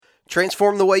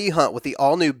Transform the way you hunt with the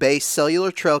all-new base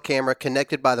cellular trail camera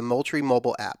connected by the Moultrie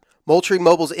mobile app. Moultrie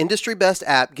Mobile's industry-best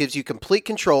app gives you complete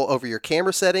control over your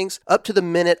camera settings,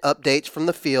 up-to-the-minute updates from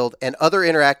the field, and other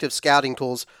interactive scouting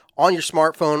tools on your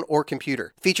smartphone or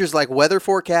computer. Features like weather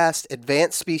forecast,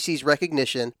 advanced species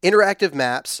recognition, interactive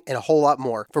maps, and a whole lot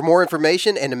more. For more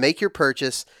information and to make your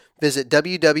purchase, visit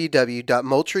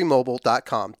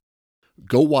www.moultriemobile.com.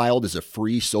 Go Wild is a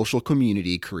free social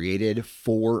community created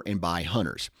for and by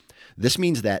hunters. This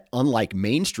means that, unlike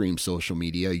mainstream social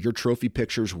media, your trophy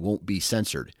pictures won't be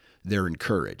censored. They're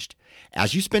encouraged.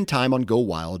 As you spend time on Go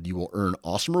Wild, you will earn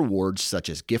awesome rewards such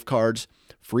as gift cards,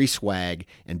 free swag,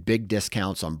 and big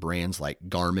discounts on brands like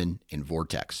Garmin and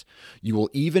Vortex. You will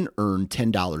even earn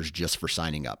 $10 just for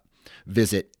signing up.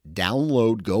 Visit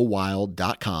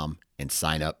downloadgowild.com and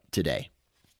sign up today.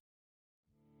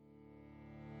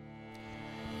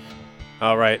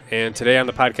 All right, and today on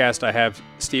the podcast I have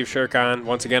Steve Shirk on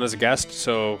once again as a guest.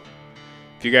 So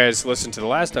if you guys listened to the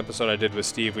last episode I did with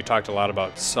Steve, we talked a lot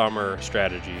about summer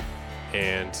strategy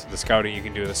and the scouting you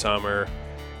can do in the summer,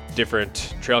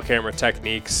 different trail camera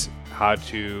techniques, how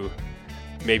to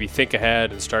maybe think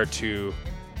ahead and start to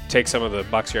take some of the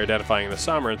bucks you're identifying in the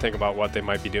summer and think about what they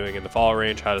might be doing in the fall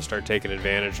range, how to start taking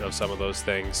advantage of some of those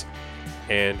things.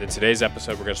 And in today's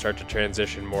episode, we're going to start to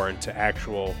transition more into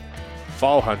actual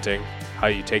fall hunting, how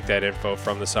you take that info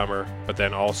from the summer, but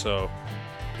then also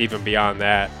even beyond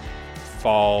that,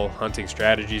 fall hunting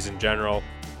strategies in general,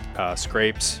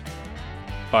 scrapes,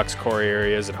 bucks core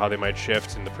areas and how they might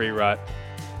shift in the pre-rut,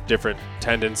 different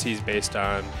tendencies based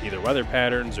on either weather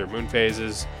patterns or moon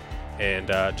phases, and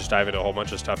just dive into a whole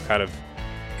bunch of stuff kind of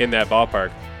in that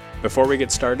ballpark. Before we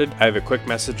get started, I have a quick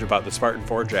message about the Spartan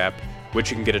Forge app, which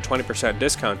you can get a 20%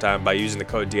 discount on by using the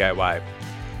code DIY.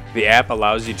 The app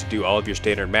allows you to do all of your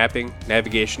standard mapping,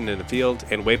 navigation in the field,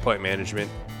 and waypoint management.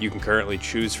 You can currently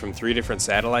choose from 3 different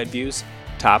satellite views,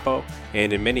 topo,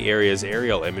 and in many areas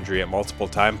aerial imagery at multiple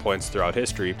time points throughout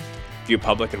history, view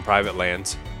public and private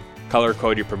lands, color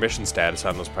code your permission status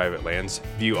on those private lands,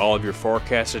 view all of your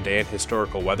forecasted and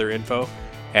historical weather info,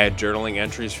 add journaling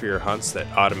entries for your hunts that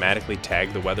automatically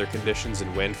tag the weather conditions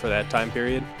and wind for that time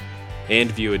period,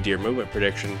 and view a deer movement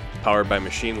prediction powered by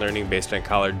machine learning based on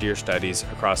collared deer studies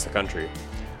across the country.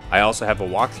 I also have a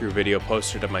walkthrough video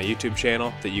posted on my YouTube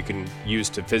channel that you can use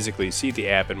to physically see the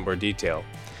app in more detail.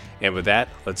 And with that,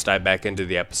 let's dive back into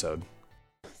the episode.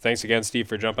 Thanks again, Steve,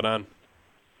 for jumping on.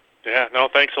 Yeah, no,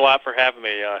 thanks a lot for having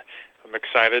me. I'm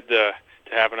excited to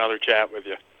have another chat with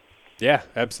you. Yeah,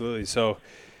 absolutely. So,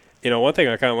 one thing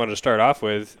I kind of wanted to start off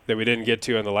with that we didn't get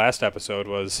to in the last episode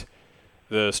was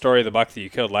the story of the buck that you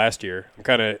killed last year. I'm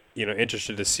kind of,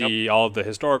 interested to see all of the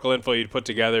historical info you'd put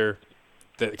together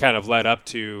that kind of led up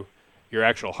to your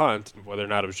actual hunt, whether or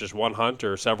not it was just one hunt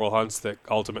or several hunts that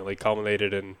ultimately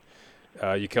culminated in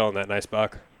you killing that nice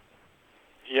buck.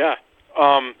 Yeah.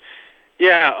 I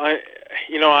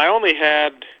only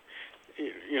had,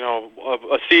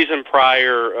 a season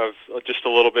prior of just a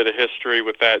little bit of history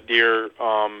with that deer.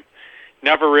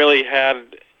 Never really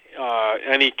had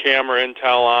any camera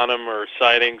intel on him or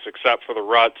sightings except for the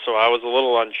rut, so I was a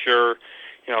little unsure,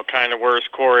 kind of where his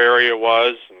core area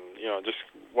was and, just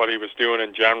what he was doing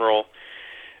in general.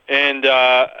 And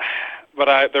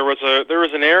but there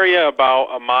was an area about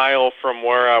a mile from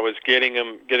where I was getting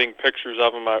pictures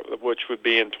of him, which would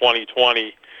be in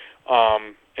 2020.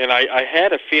 And I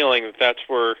had a feeling that that's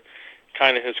where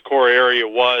kind of his core area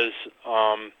was.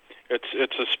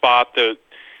 It's a spot that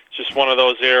just one of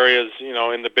those areas,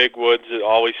 in the big woods, it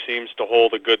always seems to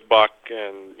hold a good buck,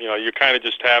 and you kind of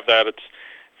just have that. It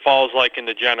falls like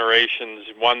into generations.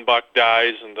 One buck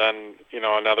dies, and then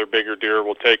another bigger deer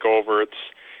will take over. It's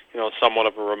somewhat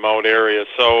of a remote area.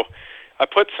 So I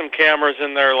put some cameras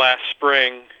in there last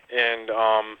spring, and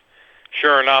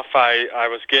sure enough, I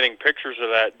was getting pictures of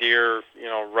that deer,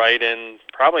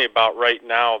 probably about right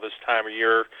now, this time of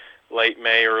year, late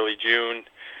May, early June.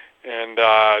 And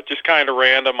just kind of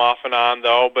random off and on,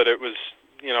 though, but it was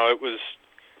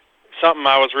something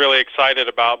I was really excited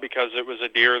about because it was a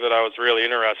deer that I was really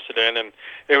interested in, and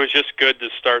it was just good to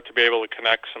start to be able to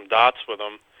connect some dots with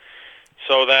him.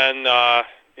 So then, I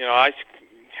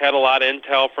had a lot of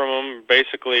intel from him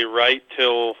basically right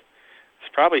till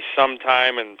it's probably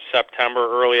sometime in September,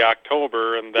 early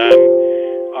October, and then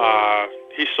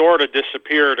he sort of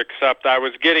disappeared, except I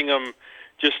was getting him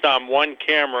just on one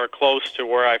camera close to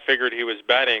where I figured he was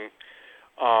bedding.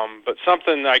 But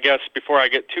something, I guess, before I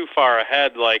get too far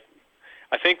ahead, I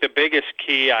think the biggest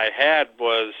key I had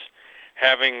was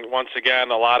having, once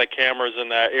again, a lot of cameras in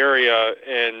that area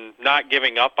and not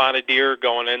giving up on a deer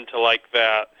going into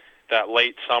that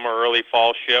late summer, early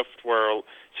fall shift where it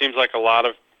seems like a lot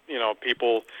of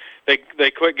people,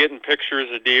 they quit getting pictures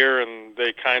of deer, and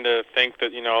they kind of think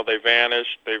that, they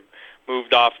vanished, they've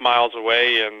moved off miles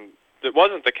away, and it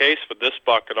wasn't the case with this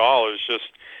buck at all. It was just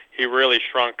he really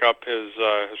shrunk up his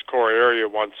core area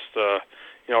once the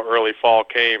early fall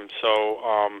came. So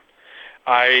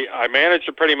I managed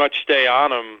to pretty much stay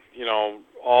on him,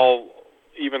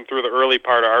 even through the early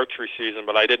part of archery season,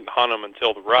 but I didn't hunt him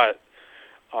until the rut.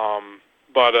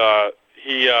 But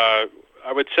he, I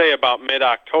would say about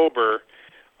mid-October,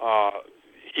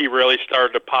 he really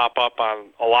started to pop up on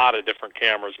a lot of different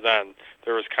cameras then.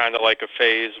 There was kind of like a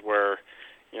phase where,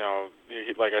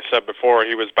 like I said before,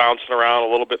 he was bouncing around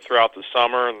a little bit throughout the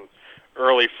summer, and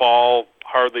early fall,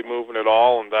 hardly moving at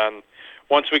all. And then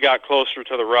once we got closer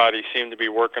to the rut, he seemed to be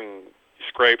working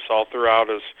scrapes all throughout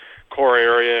his core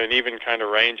area and even kind of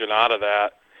ranging out of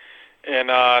that. And,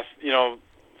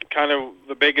 kind of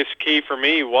the biggest key for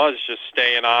me was just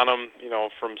staying on him,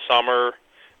 from summer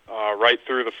right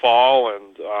through the fall.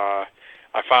 And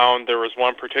I found there was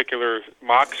one particular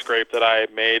mock scrape that I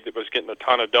had made that was getting a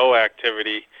ton of doe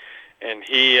activity, and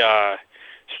he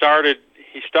started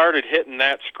hitting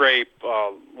that scrape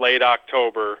late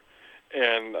October,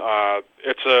 and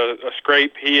it's a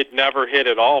scrape he had never hit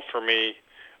at all for me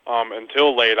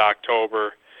until late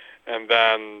October. And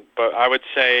then, but I would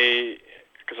say,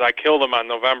 because I killed him on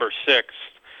November 6th,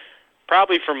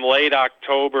 probably from late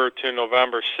October to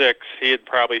November 6th, he had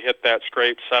probably hit that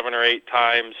scrape 7 or 8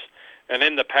 times. And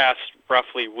in the past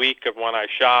roughly week of when I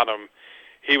shot him,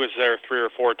 he was there 3 or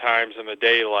 4 times in the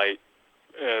daylight.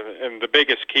 And the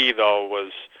biggest key, though,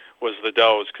 was the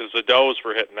does, because the does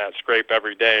were hitting that scrape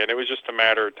every day. And it was just a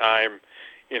matter of time,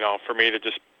 for me to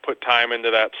just put time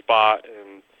into that spot.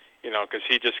 And, because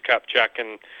he just kept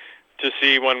checking to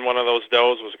see when one of those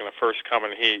does was going to first come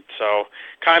and heat. So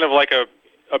kind of like a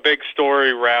big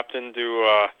story wrapped into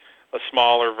a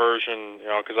smaller version,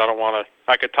 because I don't want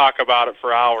to, I could talk about it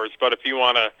for hours, but if you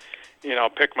want to,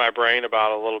 pick my brain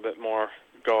about it a little bit more,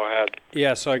 go ahead.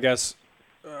 Yeah, so I guess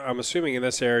I'm assuming in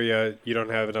this area you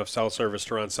don't have enough cell service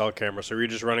to run cell camera, so you're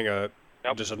just running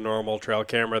just a normal trail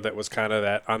camera that was kind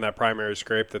of on that primary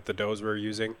scrape that the does were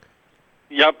using?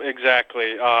 Yep,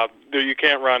 exactly. You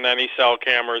can't run any cell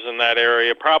cameras in that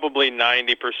area. Probably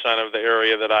 90% of the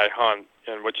area that I hunt,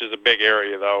 and which is a big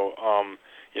area though,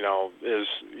 is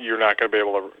you're not going to be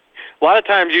able to. A lot of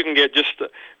times you can get just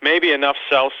maybe enough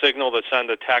cell signal to send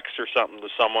a text or something to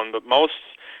someone, but most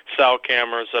cell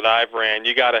cameras that I've ran,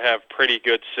 you got to have pretty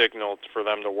good signal for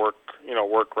them to work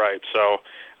right. So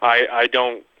I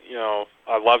don't,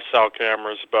 I love cell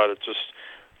cameras, but it's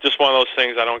just one of those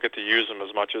things, I don't get to use them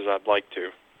as much as I'd like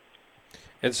to.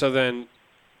 And so then,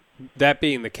 that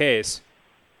being the case,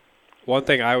 one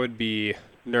thing I would be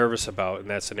nervous about in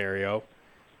that scenario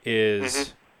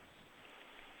is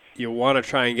you want to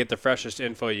try and get the freshest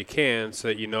info you can so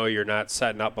that you're not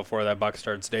setting up before that buck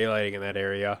starts daylighting in that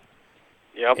area.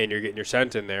 Yep. And you're getting your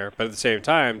scent in there. But at the same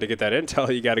time, to get that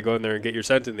intel, you got to go in there and get your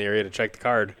scent in the area to check the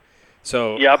card.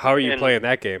 So how are you playing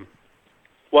that game?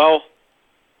 Well,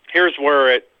 here's where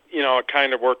it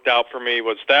kind of worked out for me.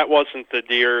 That wasn't the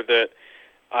deer that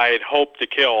I had hoped to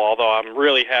kill, although I'm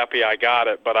really happy I got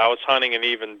it. But I was hunting an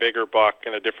even bigger buck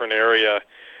in a different area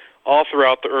all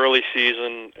throughout the early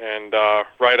season and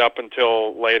right up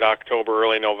until late October,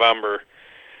 early November.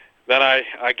 Then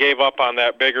I gave up on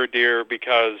that bigger deer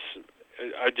because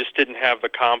I just didn't have the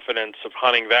confidence of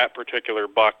hunting that particular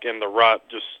buck in the rut,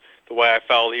 just the way I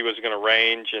felt he was going to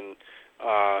range. And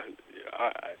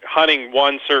hunting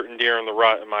one certain deer in the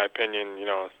rut, in my opinion,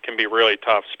 can be really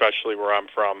tough, especially where I'm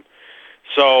from.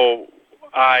 So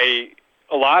a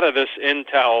lot of this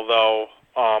intel, though,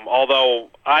 although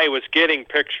I was getting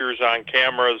pictures on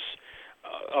cameras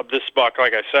of this buck,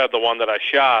 like I said, the one that I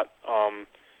shot,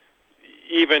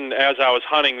 even as I was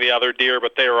hunting the other deer,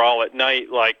 but they were all at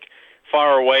night, like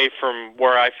far away from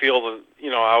where I feel that,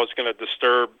 I was going to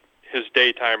disturb his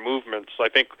daytime movements. I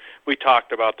think we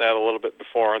talked about that a little bit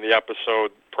before in the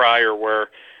episode prior, where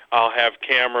I'll have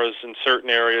cameras in certain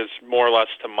areas more or less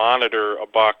to monitor a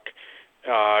buck.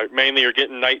 Mainly you're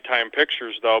getting nighttime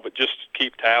pictures, though, but just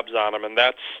keep tabs on him. And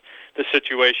that's the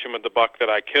situation with the buck that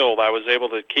I killed. I was able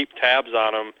to keep tabs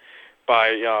on him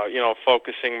by,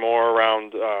 focusing more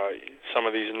around some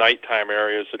of these nighttime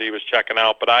areas that he was checking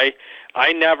out. But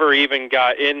I never even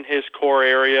got in his core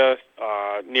area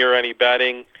near any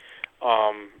bedding.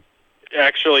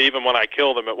 Actually, even when I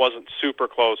killed him, it wasn't super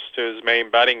close to his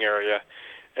main bedding area.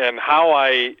 And how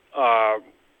I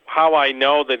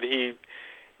know that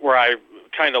where I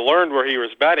kind of learned where he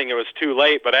was bedding, it was too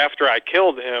late. But after I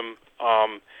killed him,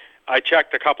 I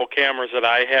checked a couple cameras that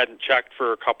I hadn't checked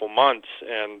for a couple months,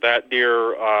 and that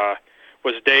deer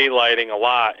was daylighting a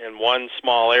lot in one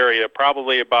small area,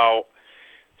 probably about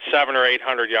 700 or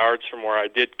 800 yards from where I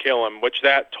did kill him, which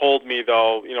that told me,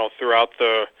 though, throughout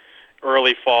the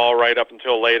early fall right up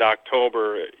until late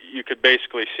October, you could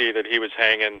basically see that he was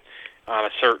hanging on a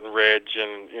certain ridge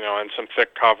and, in some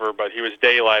thick cover, but he was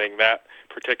daylighting that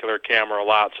particular camera a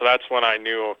lot. So that's when I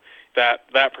knew that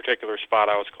particular spot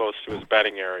I was close to his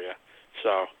bedding area.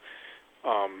 So,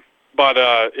 but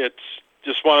it's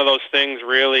just one of those things,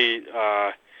 really,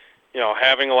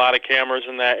 having a lot of cameras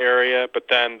in that area, but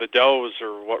then the does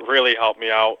are what really helped me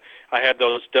out. I had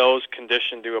those does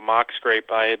conditioned to a mock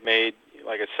scrape I had made,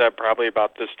 like I said, probably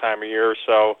about this time of year or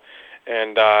so,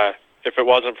 and if it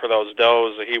wasn't for those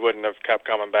does, he wouldn't have kept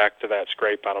coming back to that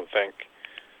scrape, I don't think.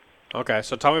 Okay,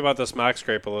 so tell me about this mock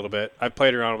scrape a little bit. I've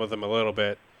played around with them a little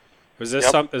bit. Is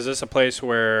this is this a place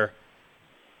where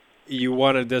you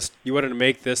wanted to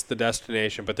make this the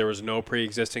destination, but there was no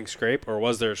pre-existing scrape, or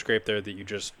was there a scrape there that you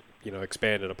just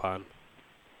expanded upon?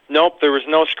 Nope, there was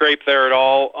no scrape there at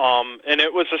all, and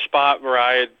it was a spot where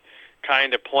I had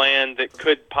kind of planned that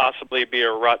could possibly be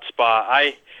a rut spot.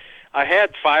 I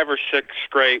had 5 or 6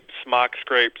 mock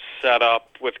scrapes set up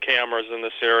with cameras in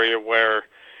this area where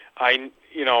I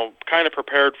kind of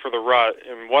prepared for the rut.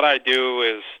 And what I do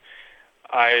is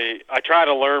I try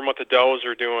to learn what the does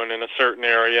are doing in a certain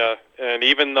area. And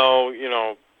even though,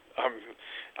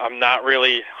 I'm not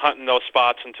really hunting those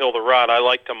spots until the rut, I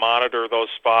like to monitor those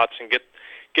spots and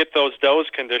get those does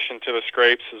conditioned to the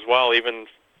scrapes as well. Even,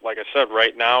 like I said,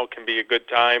 right now can be a good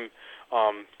time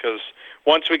because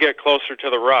once we get closer to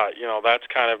the rut, that's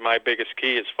kind of my biggest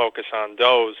key is focus on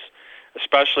does,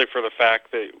 especially for the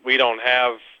fact that we don't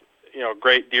have,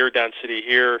 great deer density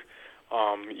here.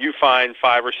 You find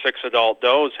 5 or 6 adult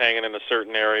does hanging in a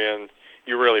certain area, and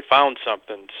you really found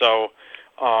something. So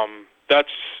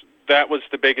that was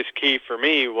the biggest key for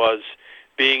me, was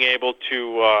being able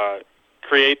to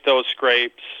create those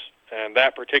scrapes, and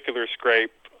that particular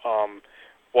scrape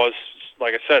was,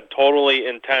 like I said, totally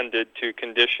intended to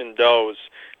condition does,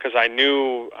 because I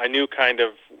knew kind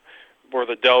of where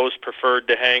the does preferred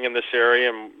to hang in this area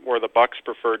and where the bucks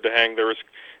preferred to hang. There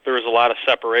was a lot of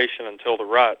separation until the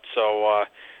rut. So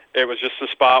it was just a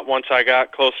spot. Once I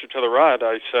got closer to the rut,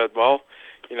 I said, well,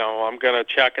 I'm going to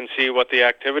check and see what the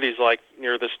activity's like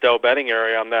near this doe bedding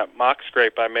area on that mock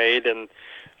scrape I made. And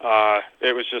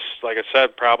it was just, like I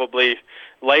said, probably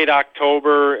late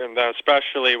October, and then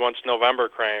especially once November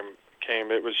came,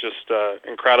 it was just an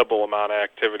incredible amount of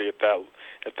activity at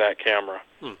that camera.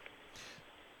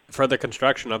 For the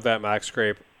construction of that mock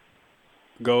scrape,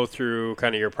 go through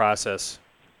kind of your process.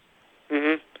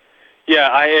 Mm-hmm. Yeah,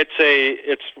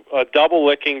 it's a double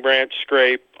licking branch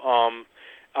scrape.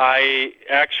 I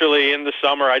actually, in the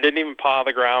summer, I didn't even paw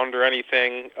the ground or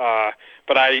anything,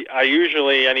 but I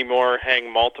usually anymore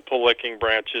hang multiple licking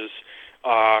branches.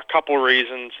 A couple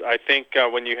reasons. I think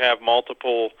when you have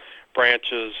multiple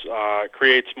branches, it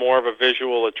creates more of a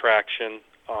visual attraction,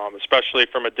 especially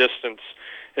from a distance.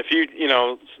 If you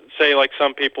say like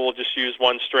some people will just use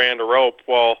one strand of rope,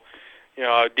 well,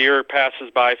 a deer passes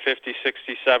by 50,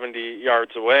 60, 70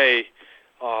 yards away,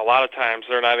 a lot of times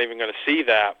they're not even going to see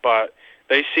that, but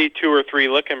they see 2 or 3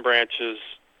 licking branches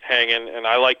hanging, and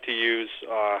I like to use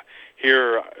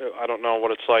here, I don't know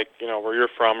what it's like, where you're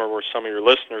from or where some of your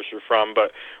listeners are from,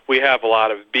 but we have a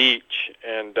lot of beech,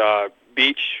 and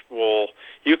beech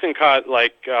you can cut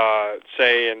like,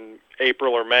 say in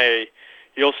April or May,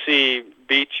 you'll see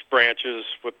beech branches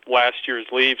with last year's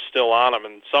leaves still on them,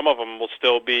 and some of them will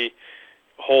still be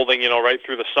holding, right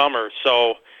through the summer.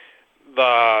 So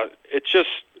it's just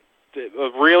a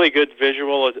really good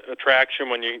visual attraction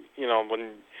when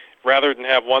when rather than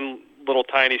have one little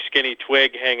tiny skinny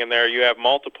twig hanging there, you have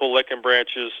multiple licking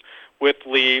branches with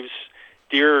leaves.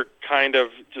 Deer kind of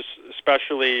just,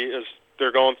 especially as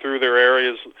they're going through their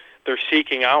areas, they're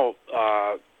seeking out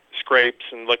scrapes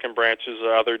and licking branches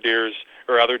that other deer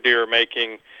are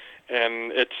making,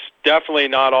 and it's definitely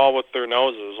not all with their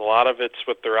noses. A lot of it's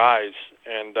with their eyes,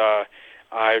 and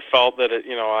I felt that it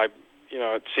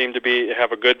seemed to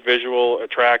have a good visual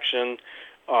attraction.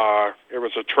 It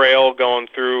was a trail going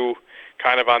through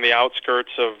kind of on the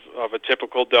outskirts of a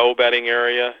typical doe bedding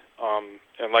area,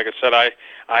 and like I said, I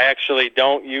actually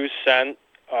don't use scent,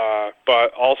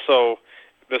 but also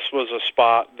this was a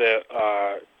spot that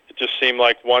it just seemed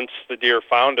like once the deer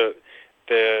found it,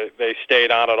 they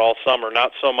stayed on it all summer.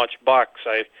 Not so much bucks.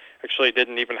 I actually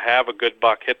didn't even have a good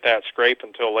buck hit that scrape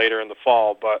until later in the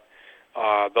fall, but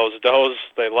those does,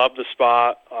 they loved the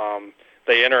spot.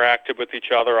 They interacted with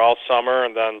each other all summer,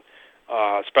 and then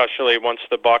especially once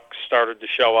the bucks started to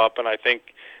show up, and I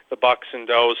think the bucks and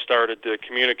does started to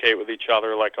communicate with each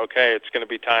other, like, okay, it's going to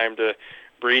be time to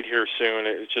breed here soon.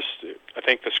 It's just, I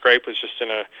think the scrape was just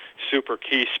in a super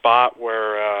key spot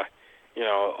where,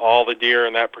 all the deer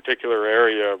in that particular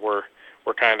area were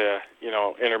kind of,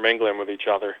 intermingling with each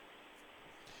other.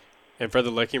 And for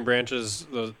the licking branches,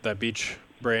 that beech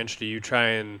branch, do you try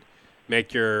and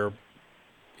make your,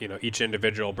 each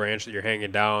individual branch that you're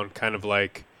hanging down kind of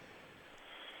like,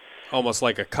 almost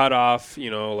like a cutoff,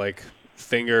 like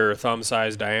finger or thumb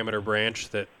size diameter branch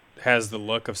that has the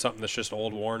look of something that's just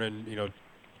old, worn, and,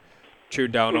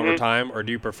 chewed down over time? Or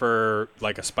do you prefer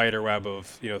like a spider web of,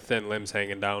 thin limbs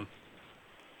hanging down?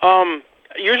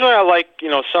 Usually I like,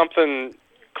 something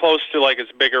close to like as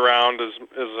big around as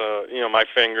my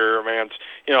finger or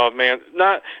man's,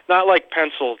 not like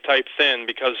pencil type thin,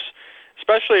 because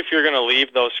especially if you're going to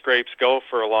leave those scrapes go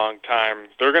for a long time,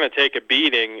 they're going to take a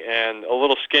beating, and a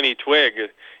little skinny twig, is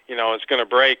going to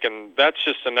break. And that's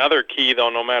just another key, though,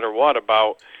 no matter what,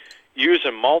 about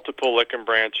using multiple licking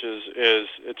branches is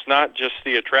it's not just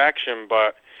the attraction,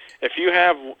 but if you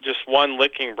have just one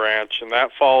licking branch and that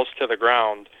falls to the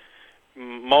ground,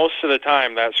 most of the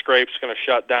time that scrape's going to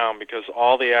shut down because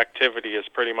all the activity is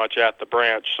pretty much at the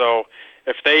branch. So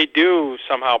if they do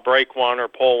somehow break one or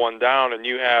pull one down and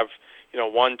you have,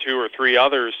 1, 2, or 3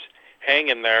 others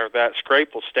hanging there, that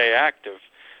scrape will stay active.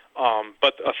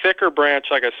 But a thicker branch,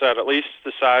 like I said, at least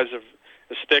the size of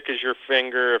as thick as your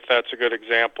finger, if that's a good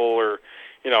example, or,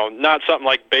 not something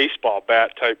like baseball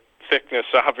bat type thickness,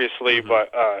 obviously,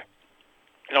 but,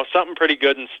 something pretty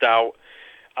good and stout.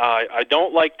 I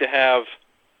don't like to have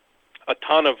a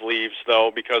ton of leaves,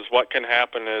 though, because what can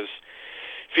happen is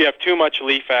if you have too much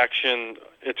leaf action,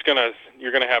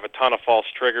 you're gonna have a ton of false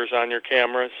triggers on your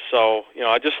cameras. So,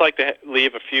 I just like to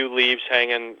leave a few leaves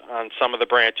hanging on some of the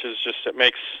branches. Just it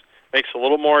makes a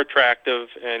little more attractive,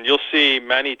 and you'll see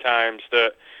many times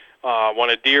that when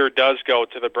a deer does go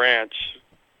to the branch,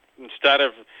 instead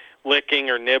of licking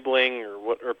or nibbling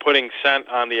or putting scent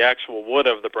on the actual wood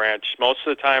of the branch, most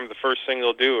of the time the first thing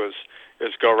they'll do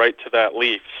is go right to that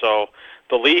leaf. So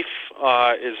the leaf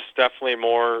is definitely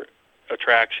more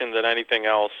attraction than anything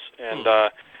else. And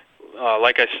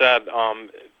like I said,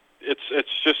 it's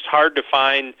just hard to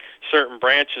find certain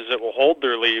branches that will hold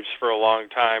their leaves for a long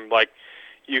time. Like,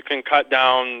 you can cut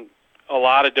down a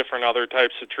lot of different other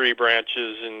types of tree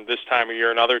branches in this time of year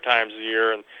and other times of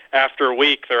year, and after a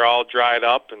week they're all dried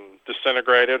up and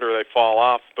disintegrated or they fall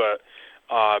off. But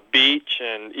beech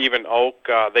and even oak,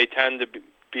 they tend to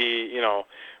be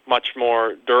much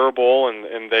more durable,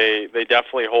 and they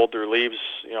definitely hold their leaves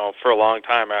for a long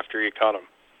time after you cut them.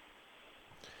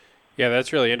 Yeah,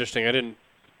 that's really interesting. I didn't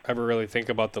ever really think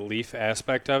about the leaf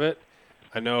aspect of it.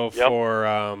 I know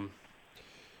for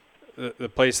the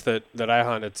place that I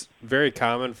hunt, it's very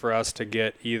common for us to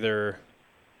get either,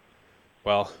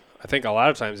 well, I think a lot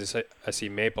of times I see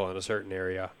maple in a certain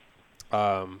area.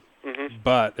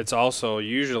 But it's also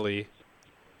usually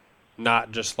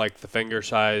not just like the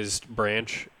finger-sized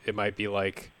branch. It might be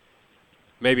like,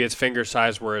 maybe it's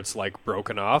finger-sized where it's like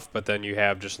broken off, but then you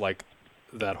have just like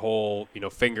that whole,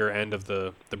 finger end of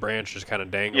the branch just kind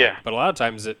of dangling. Yeah. But a lot of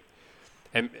times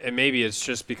and maybe it's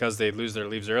just because they lose their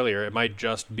leaves earlier. It might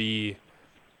just be,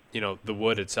 the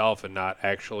wood itself and not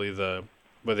actually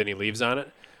with any leaves on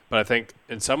it. But I think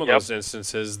in some of those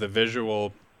instances, the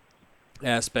visual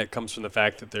aspect comes from the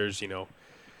fact that there's,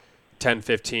 10,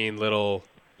 15 little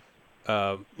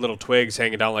twigs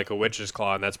hanging down like a witch's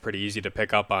claw, and that's pretty easy to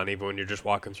pick up on even when you're just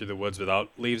walking through the woods without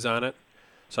leaves on it.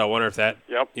 So I wonder if that,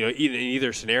 in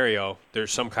either scenario,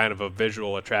 there's some kind of a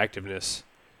visual attractiveness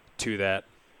to that.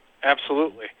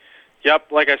 Absolutely.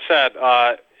 Yep. Like I said,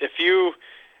 if you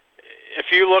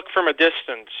look from a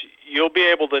distance, you'll be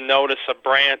able to notice a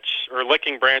branch or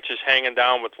licking branches hanging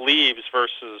down with leaves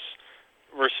versus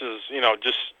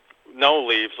just no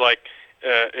leaves. Like,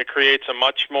 it creates a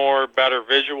much more better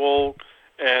visual.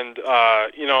 And,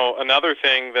 another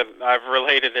thing that I've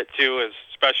related it to is,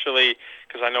 especially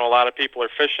because I know a lot of people are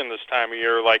fishing this time of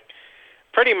year, like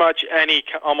pretty much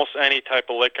almost any type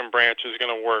of licking branch is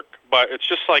going to work. But it's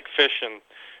just like fishing.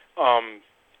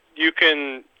 You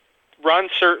can run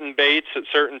certain baits at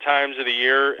certain times of the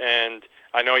year, and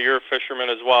I know you're a fisherman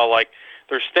as well. Like,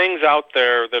 there's things out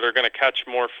there that are going to catch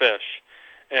more fish.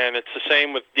 And it's the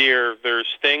same with deer.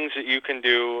 There's things that you can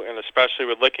do, and especially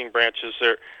with licking branches,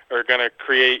 that are going to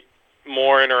create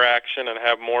more interaction and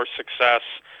have more success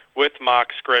with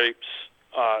mock scrapes,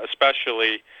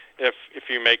 especially if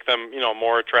you make them,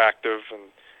 more attractive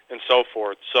and so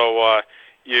forth. So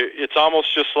it's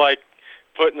almost just like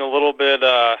putting a little bit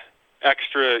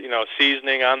extra,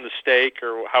 seasoning on the steak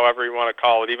or however you want to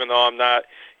call it, even though I'm not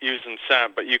using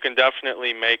scent. But you can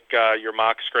definitely make your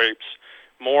mock scrapes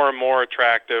more and more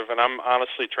attractive, and I'm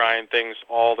honestly trying things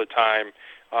all the time.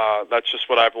 That's just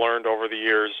what I've learned over the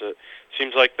years. It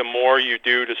seems like the more you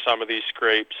do to some of these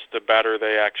scrapes, the better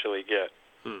they actually get.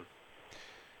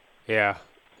 Yeah.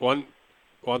 One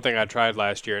thing I tried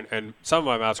last year, and some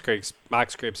of my mock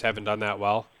scrapes haven't done that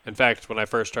well. In fact, when I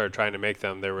first started trying to make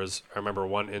them, I remember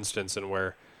one instance in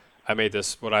where I made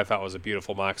this, what I thought was a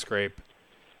beautiful mock scrape,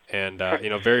 and,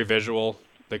 very visual.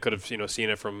 They could have, seen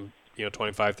it from,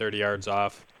 25, 30 yards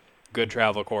off, good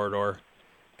travel corridor,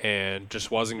 and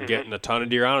just wasn't getting a ton of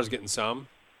deer on. I was getting some.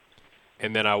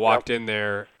 And then I walked in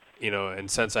there, and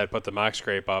since I put the mock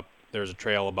scrape up, there's a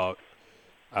trail about,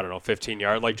 15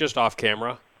 yards, like just off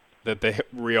camera, that they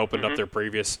reopened up their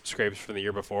previous scrapes from the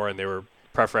year before, and they were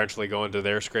preferentially going to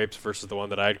their scrapes versus the one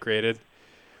that I'd created.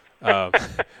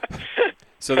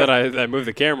 So then I moved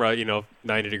the camera,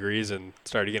 90 degrees and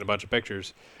started getting a bunch of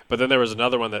pictures. But then there was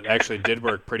another one that actually did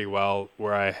work pretty well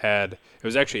where it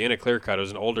was actually in a clear cut. It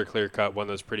was an older clear cut, one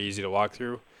that was pretty easy to walk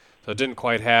through. So it didn't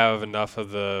quite have enough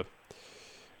of it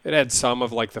had some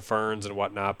of like the ferns and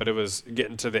whatnot, but it was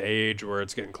getting to the age where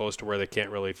it's getting close to where they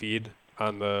can't really feed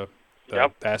on the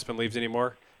aspen leaves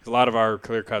anymore. 'Cause a lot of our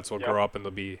clear cuts will grow up and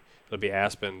it'll be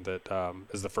aspen that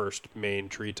is the first main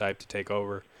tree type to take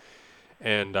over.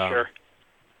 And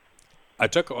I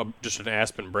took just an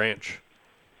aspen branch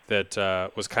that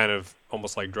was kind of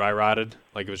almost like dry rotted,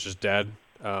 like it was just dead,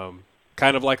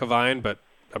 kind of like a vine, but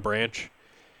a branch,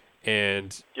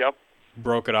 and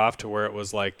broke it off to where it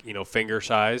was like, finger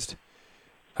sized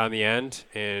on the end,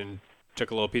 and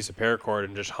took a little piece of paracord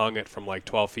and just hung it from like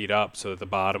 12 feet up so that the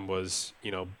bottom was,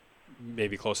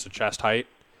 maybe close to chest height,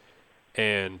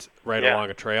 and along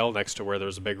a trail next to where there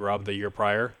was a big rub the year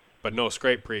prior, but no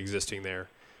scrape pre-existing there.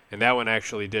 And that one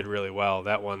actually did really well.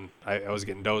 That one, I was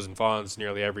getting does and fawns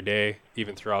nearly every day,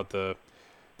 even throughout the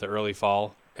early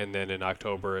fall. And then in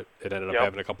October, it ended up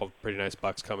having a couple of pretty nice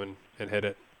bucks come in and hit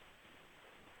it.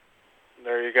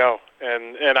 There you go.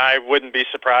 And I wouldn't be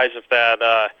surprised if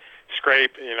that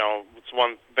scrape, it's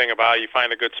one thing about it, you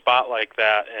find a good spot like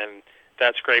that, and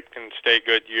that scrape can stay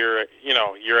good year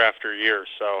after year.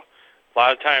 So a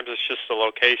lot of times it's just the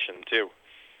location too.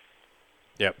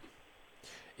 Yep.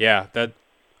 Yeah,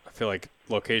 I feel like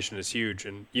location is huge.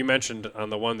 And you mentioned on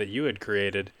the one that you had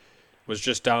created was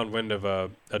just downwind of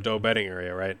a doe bedding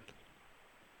area, right?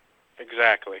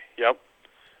 Exactly. Yep.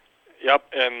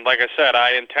 And like I said,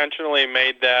 I intentionally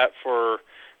made that for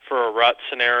a rut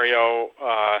scenario.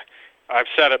 I've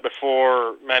said it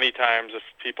before many times if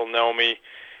people know me.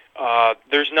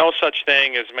 There's no such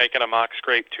thing as making a mock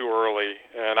scrape too early.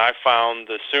 And I found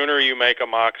the sooner you make a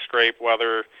mock scrape,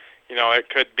 whether, it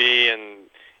could be in,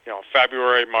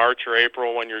 February, March, or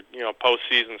April when you're,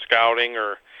 postseason scouting,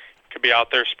 or it could be out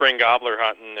there spring gobbler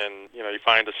hunting and, you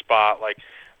find a spot. Like,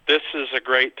 this is a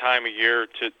great time of year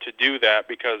to do that,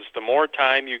 because the more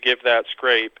time you give that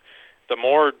scrape, the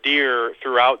more deer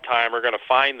throughout time are going to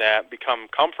find that, become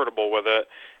comfortable with it,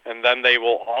 and then they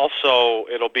will also,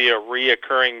 it'll be a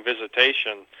reoccurring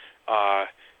visitation.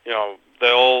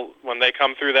 When they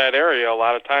come through that area, a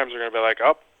lot of times they're going to be like,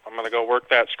 oh, I'm going to go work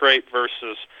that scrape,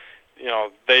 versus,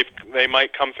 they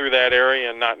might come through that area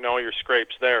and not know your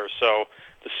scrape's there. So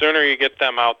the sooner you get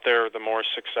them out there, the more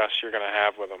success you're going to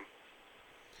have with them.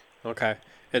 Okay.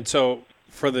 And so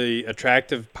for the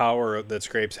attractive power that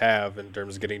scrapes have in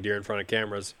terms of getting deer in front of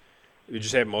cameras, would you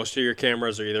say most of your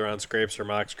cameras are either on scrapes or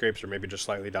mock scrapes, or maybe just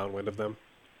slightly downwind of them?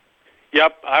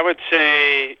 Yep, I would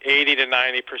say 80 to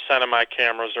 90% of my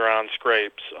cameras are on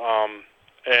scrapes.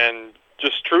 And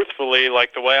just truthfully,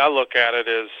 like, the way I look at it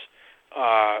is,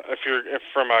 if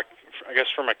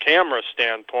from a camera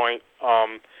standpoint,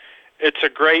 it's a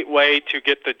great way to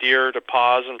get the deer to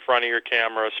pause in front of your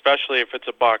camera, especially if it's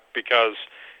a buck, because,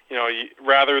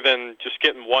 rather than just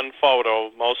getting one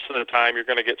photo, most of the time you're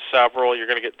going to get several. You're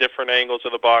going to get different angles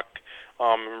of the buck,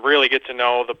 and really get to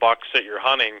know the bucks that you're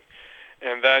hunting.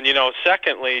 And then,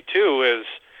 secondly, too, is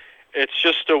it's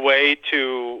just a way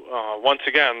to, once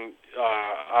again,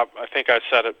 I think I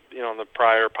said it, in the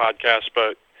prior podcast,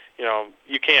 but,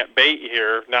 you can't bait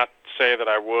here. Not to say that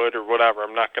I would or whatever.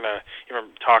 I'm not going to even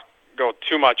go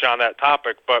too much on that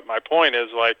topic, but my point is,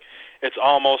 like, it's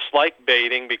almost like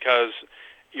baiting, because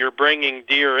you're bringing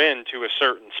deer into a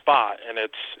certain spot, and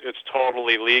it's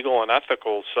totally legal and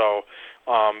ethical. So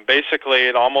basically,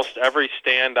 at almost every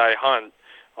stand I hunt,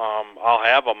 I'll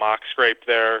have a mock scrape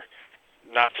there.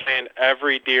 Not saying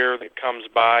every deer that comes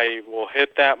by will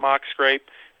hit that mock scrape,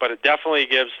 but it definitely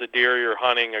gives the deer you're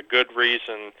hunting a good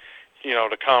reason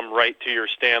to come right to your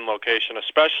stand location,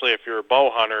 especially if you're a bow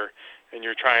hunter and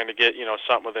you're trying to get,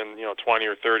 something within, 20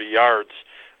 or 30 yards.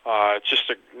 It's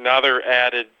just another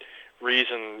added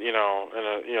reason, and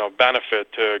a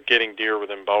benefit to getting deer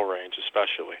within bow range,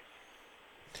 especially.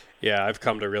 Yeah, I've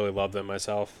come to really love them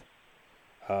myself.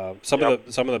 Some of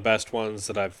the best ones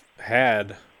that I've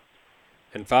had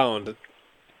and found.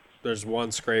 There's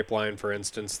one scrape line, for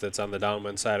instance, that's on the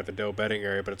downwind side of a doe bedding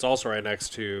area, but it's also right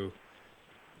next to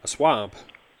a swamp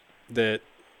that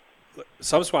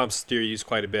some swamps deer use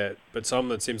quite a bit, but some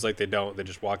that seems like they don't. They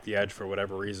just walk the edge for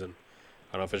whatever reason.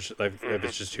 I don't know if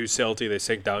it's just too silty, they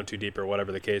sink down too deep, or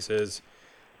whatever the case is.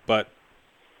 But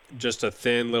just a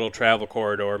thin little travel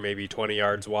corridor, maybe 20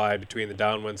 yards wide, between the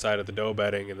downwind side of the doe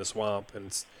bedding and the swamp,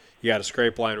 and you got a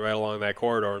scrape line right along that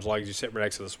corridor. As long as you sit right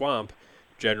next to the swamp,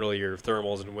 generally your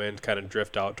thermals and wind kind of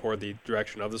drift out toward the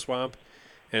direction of the swamp,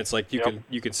 and it's like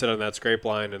you can sit on that scrape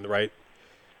line in the right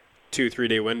 2-3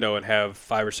 day window and have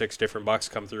 5 or 6 different bucks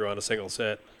come through on a single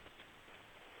sit.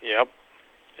 Yep.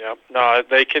 No,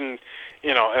 they can,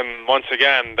 and once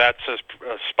again, that's a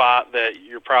spot that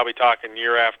you're probably talking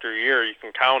year after year you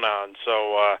can count on.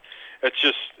 So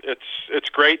it's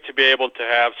great to be able to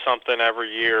have something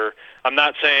every year. I'm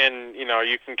not saying,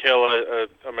 you can kill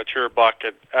a mature buck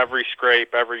at every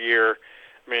scrape every year.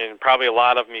 I mean, probably a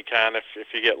lot of them you can if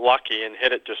you get lucky and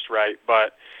hit it just right.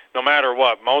 But no matter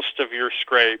what, most of your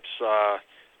scrapes,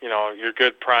 your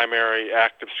good primary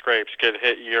active scrapes get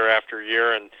hit year after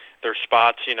year, and there's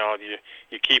spots,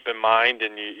 you keep in mind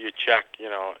and you check,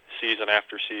 season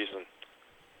after season.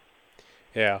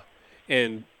 Yeah.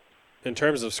 And in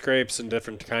terms of scrapes and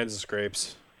different kinds of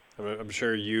scrapes, I'm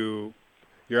sure you're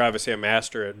obviously a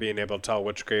master at being able to tell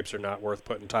which scrapes are not worth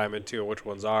putting time into and which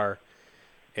ones are.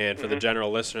 And for the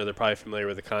general listener, they're probably familiar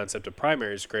with the concept of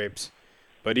primary scrapes.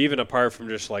 But even apart from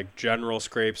just like general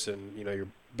scrapes and, your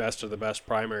best of the best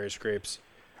primary scrapes,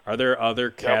 are there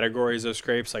other categories of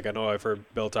scrapes? Like I know I've heard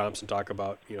Bill Thompson talk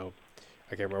about, I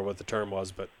can't remember what the term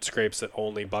was, but scrapes that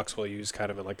only bucks will use kind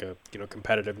of in like a,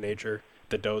 competitive nature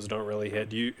that does don't really hit.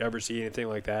 Do you ever see anything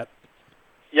like that?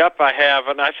 Yep, I have.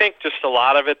 And I think just a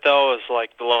lot of it, though, is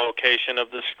like the location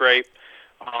of the scrape.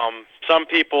 Some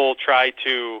people try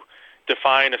to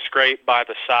define a scrape by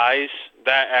the size.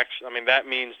 That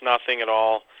means nothing at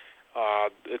all.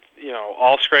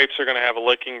 All scrapes are going to have a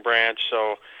licking branch,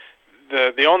 so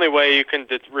the only way you can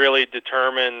really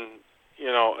determine,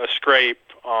 a scrape,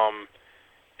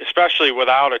 especially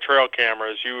without a trail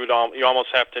camera, is you almost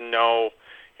have to know,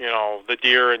 the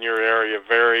deer in your area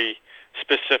very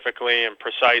specifically and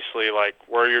precisely, like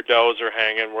where your does are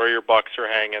hanging, where your bucks are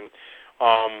hanging.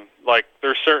 Like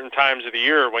there's certain times of the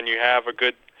year when you have a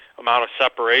good amount of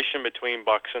separation between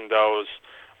bucks and does,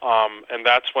 and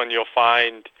that's when you'll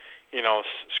find,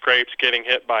 scrapes getting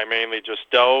hit by mainly just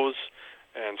does,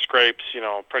 and scrapes,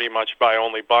 pretty much by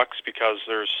only bucks because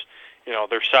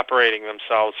they're separating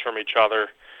themselves from each other.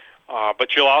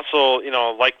 But you'll also,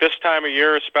 like this time of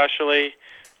year especially,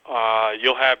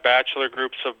 you'll have bachelor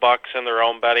groups of bucks in their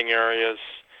own bedding areas.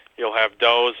 You'll have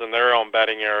does in their own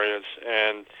bedding areas,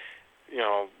 and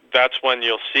that's when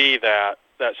you'll see that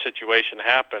situation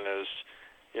happen. Is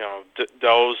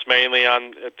does mainly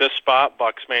at this spot,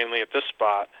 bucks mainly at this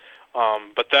spot.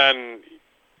 But then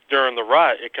during the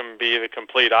rut, it can be the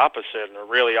complete opposite, and it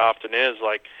really often is.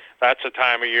 Like that's a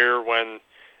time of year when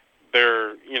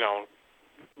they're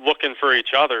looking for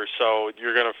each other, so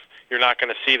you're not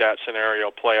gonna see that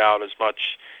scenario play out as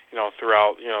much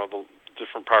throughout the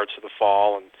different parts of the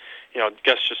fall, and I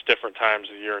guess just different times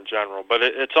of the year in general. But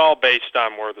it's all based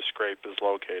on where the scrape is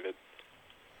located.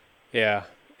 Yeah,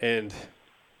 and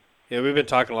we've been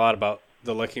talking a lot about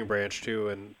the licking branch too,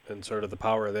 and sort of the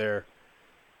power there.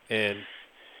 And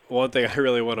one thing I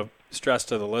really want to stress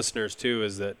to the listeners too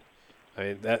is that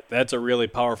that's a really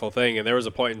powerful thing. And there was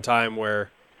a point in time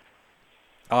where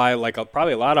I, like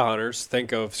probably a lot of hunters,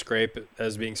 think of scrape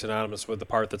as being synonymous with the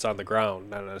part that's on the ground,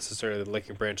 not necessarily the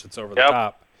licking branch that's over the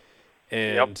top.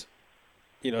 And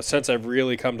since I've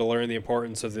really come to learn the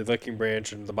importance of the licking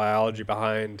branch and the biology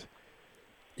behind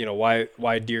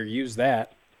why deer use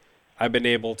that, I've been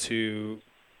able to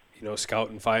scout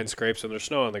and find scrapes when there's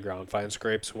snow on the ground, find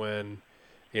scrapes when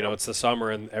it's the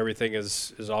summer and everything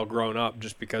is all grown up,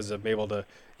 just because I'm able to.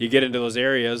 You get into those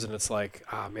areas and it's like,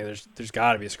 man, there's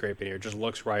got to be a scrape in here. It just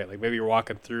looks right. Like maybe you're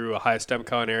walking through a high stem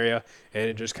count area and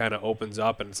it just kind of opens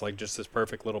up and it's like just this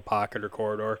perfect little pocket or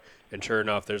corridor, and sure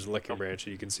enough, there's a licking branch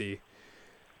that you can see.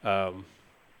 So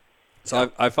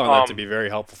I found that to be very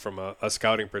helpful from a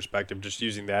scouting perspective, just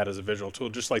using that as a visual tool,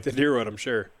 just like the deer would, I'm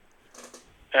sure.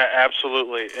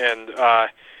 Absolutely. And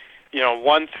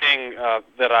one thing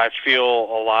that I feel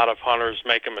a lot of hunters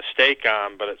make a mistake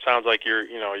on, but it sounds like you're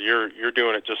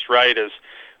doing it just right, is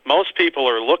most people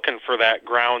are looking for that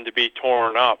ground to be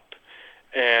torn up,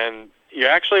 and you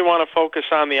actually want to focus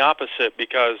on the opposite,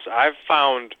 because I've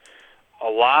found a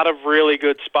lot of really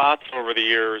good spots over the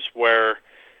years where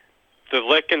the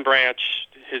licking branch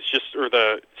is just, or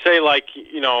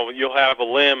you'll have a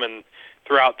limb, and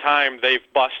throughout time they've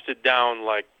busted down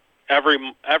like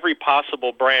every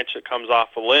possible branch that comes off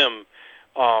a limb.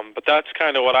 But that's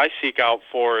kind of what I seek out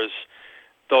for, is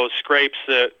those scrapes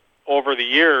that over the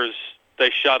years they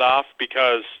shut off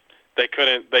because they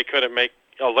couldn't make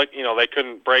they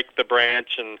couldn't break the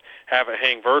branch and have it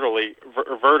hang vertically.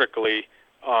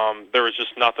 There was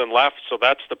just nothing left, so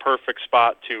that's the perfect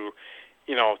spot to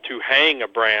hang a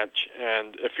branch.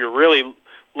 And if you're really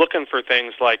looking for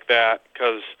things like that,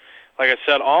 because like I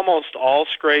said, almost all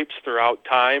scrapes throughout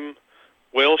time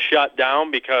will shut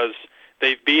down because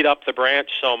they've beat up the branch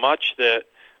so much that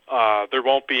there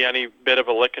won't be any bit of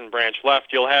a licking branch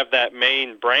left. You'll have that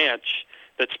main branch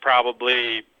that's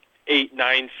probably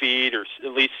 8-9 feet or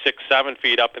at least 6-7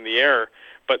 feet up in the air,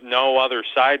 but no other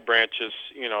side branches,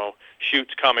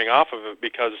 shoots coming off of it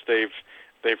because they've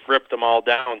ripped them all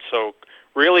down. So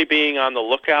really being on the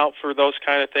lookout for those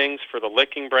kind of things, for the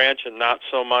licking branch, and not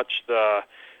so much the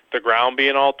ground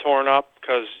being all torn up,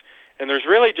 and there's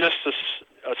really just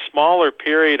a smaller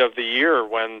period of the year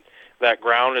when that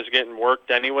ground is getting worked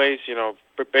anyways,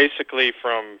 but basically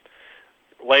from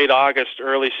late August,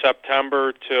 early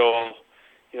September till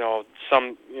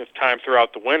some time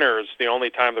throughout the winter is the only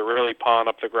time they're really pawing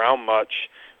up the ground much.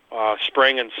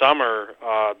 Spring and summer,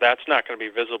 that's not going to be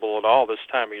visible at all this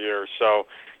time of year. So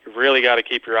you've really got to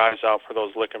keep your eyes out for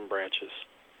those licking branches.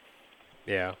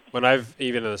 Yeah. When I've,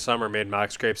 even in the summer, made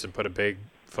mock scrapes and put a big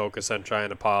focus on trying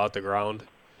to paw out the ground,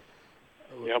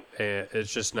 yep, and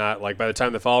it's just not, like, by the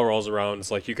time the fall rolls around,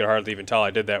 it's like you could hardly even tell I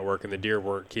did that work and the deer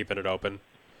weren't keeping it open.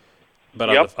 But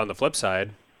yep, on the flip side,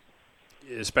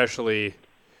 especially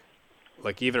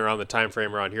like even around the time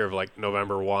frame around here of like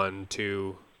November 1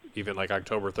 to even like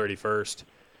October 31st,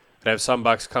 I'd have some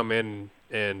bucks come in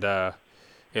and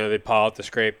they'd paw out the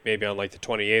scrape maybe on like the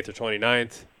 28th or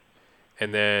 29th,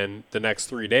 and then the next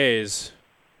 3 days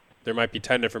there might be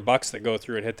 10 different bucks that go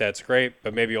through and hit that scrape,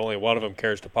 but maybe only one of them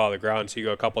cares to paw the ground. So you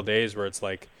go a couple of days where it's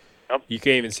like, yep, you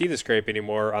can't even see the scrape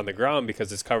anymore on the ground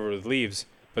because it's covered with leaves,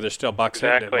 but there's still bucks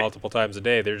exactly hitting it multiple times a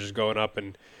day. They're just going up,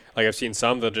 and like I've seen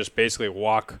some, they'll just basically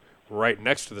walk right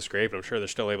next to the scrape. I'm sure they're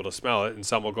still able to smell it, and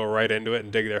some will go right into it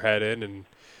and dig their head in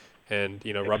and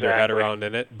rub their head around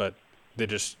in it, but they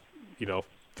just,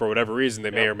 for whatever reason, they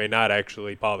may or may not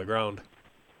actually paw the ground.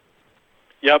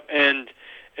 Yep, and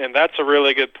that's a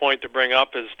really good point to bring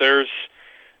up, is there's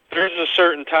a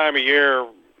certain time of year,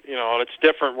 and it's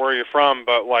different where you're from,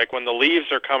 but like when the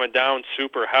leaves are coming down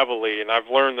super heavily, and I've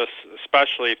learned this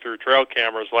especially through trail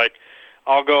cameras, like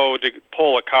I'll go to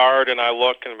pull a card and I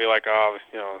look and be like,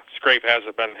 scrape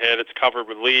hasn't been hit, it's covered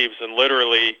with leaves, and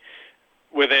literally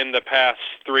within the past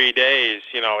 3 days,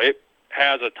 it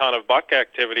has a ton of buck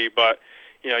activity, but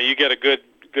you get a good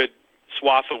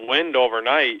swath of wind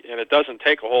overnight, and it doesn't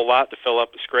take a whole lot to fill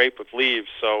up a scrape with leaves.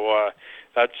 So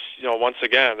that's, once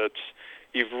again,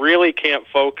 you really can't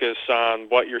focus on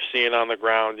what you're seeing on the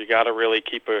ground. You got to really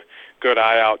keep a good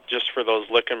eye out just for those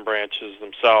licking branches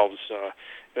themselves.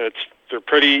 They're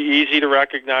pretty easy to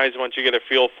recognize once you get a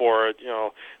feel for it.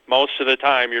 Most of the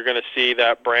time you're going to see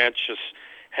that branch just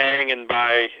hanging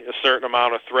by a certain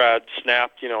amount of thread,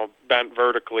 snapped, bent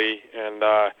vertically, and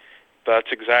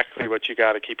that's exactly what you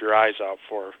got to keep your eyes out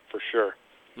for sure.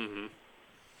 Mm-hmm.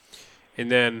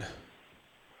 And then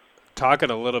talking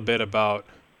a little bit about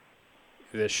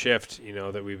this shift,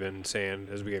 that we've been saying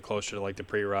as we get closer to like the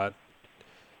pre-rut,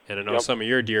 and I know Yep. some of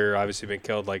your deer obviously been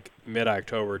killed like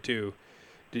mid-October too.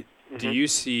 Do you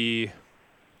see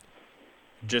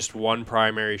just one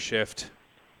primary shift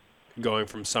going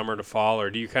from summer to fall, or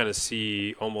do you kind of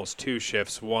see almost two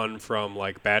shifts, one from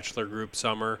like bachelor group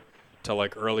summer to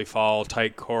like early fall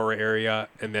tight core area,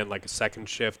 and then like a second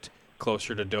shift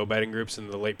closer to doe bedding groups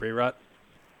in the late pre-rut?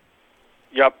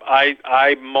 Yep,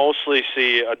 I mostly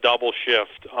see a double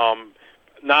shift.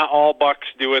 Not all bucks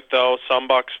do it though. Some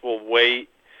bucks will wait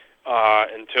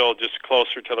until just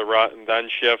closer to the rut and then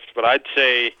shift. But I'd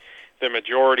say the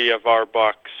majority of our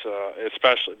bucks,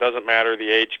 especially, it doesn't matter the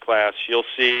age class, you'll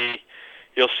see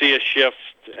a shift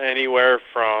anywhere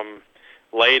from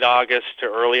late August to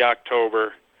early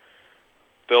October.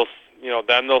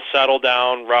 Then they'll settle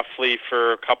down roughly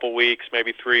for a couple weeks,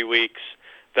 maybe 3 weeks.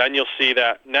 Then you'll see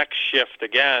that next shift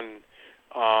again,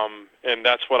 and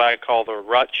that's what I call the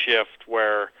rut shift,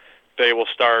 where they will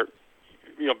start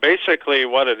basically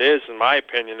what it is, in my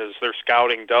opinion, is they're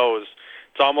scouting does.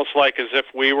 It's almost like as if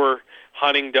we were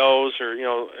hunting does, or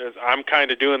I'm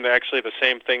kind of doing actually the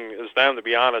same thing as them. To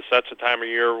be honest, that's the time of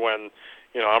year when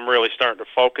I'm really starting to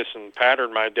focus and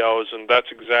pattern my does, and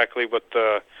that's exactly what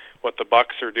the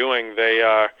bucks are doing.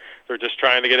 They're just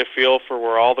trying to get a feel for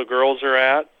where all the girls are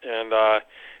at, and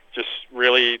just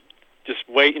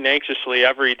waiting anxiously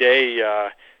every day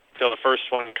till the first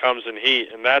one comes in heat.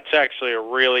 And that's actually a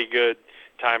really good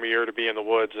time of year to be in the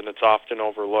woods, and it's often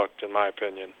overlooked, in my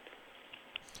opinion.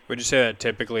 Would you say that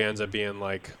typically ends up being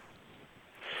like,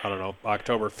 I don't know,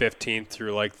 October 15th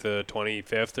through like the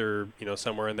 25th, or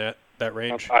somewhere in that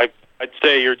range? I'd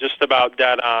say you're just about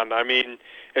dead on. I mean,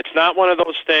 it's not one of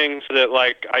those things that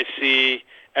like I see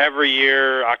every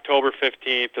year, October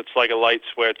 15th, it's like a light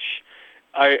switch.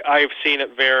 I've seen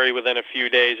it vary within a few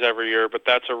days every year, but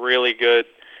that's a really good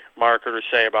marker to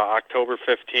say about October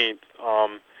 15th.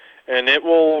 And it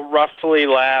will roughly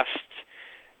last.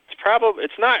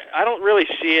 It's not. I don't really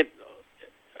see it.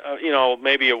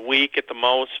 Maybe a week at the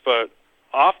most, but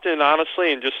often,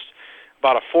 honestly, in just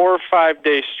about a 4 or 5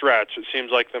 day stretch, it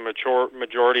seems like the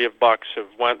majority of bucks have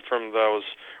went from those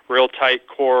real tight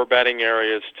core bedding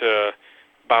areas to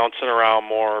bouncing around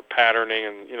more, patterning,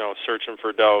 and searching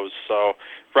for does. So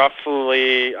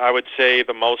roughly, I would say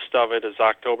the most of it is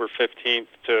October 15th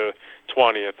to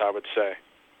 20th, I would say.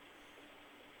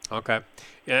 Okay.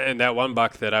 Yeah, and that one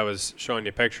buck that I was showing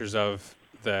you pictures of,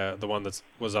 the one that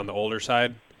was on the older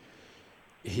side,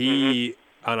 he,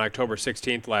 on October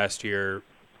 16th last year,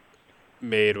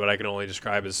 made what I can only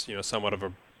describe as, somewhat of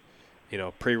a,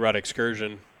 pre-rut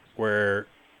excursion where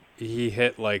he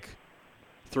hit like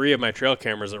 3 of my trail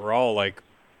cameras that were all like,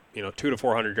 200 to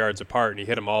 400 yards apart, and he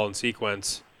hit them all in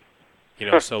sequence,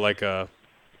 so like I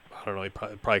don't know, he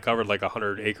probably covered like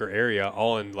 100-acre area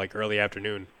all in like early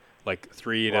afternoon, like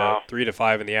 3 to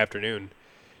 5 in the afternoon.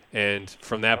 And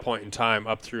from that point in time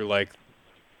up through like,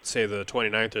 say, the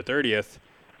 29th or 30th,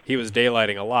 he was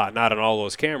daylighting a lot, not on all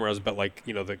those cameras, but like,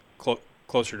 the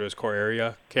closer to his core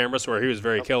area cameras, where he was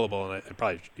very killable, and I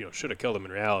probably, should have killed him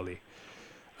in reality.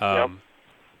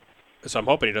 So I'm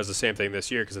hoping he does the same thing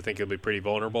this year, because I think he'll be pretty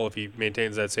vulnerable if he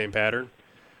maintains that same pattern.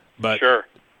 But sure,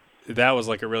 that was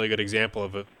like a really good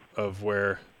example of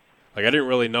where, like, I didn't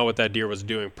really know what that deer was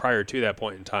doing prior to that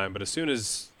point in time, but as soon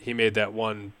as he made that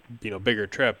one, bigger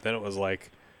trip, then it was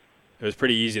like, it was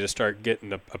pretty easy to start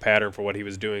getting a pattern for what he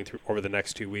was doing over the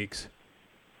next 2 weeks.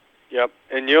 Yep,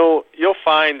 and you'll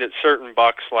find that certain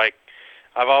bucks, like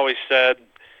I've always said,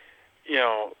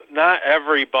 not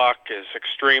every buck is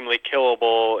extremely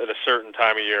killable at a certain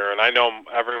time of year. And I know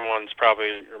everyone's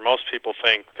probably, or most people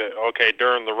think that, okay,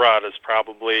 during the rut is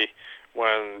probably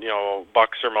when,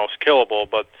 bucks are most killable.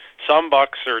 But some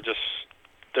bucks are just,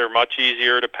 they're much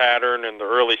easier to pattern in the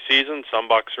early season. Some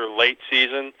bucks are late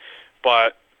season.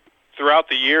 But throughout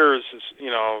the years,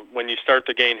 when you start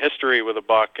to gain history with a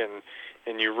buck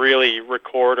and you really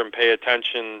record and pay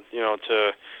attention,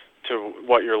 to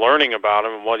what you're learning about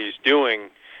him and what he's doing,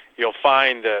 you'll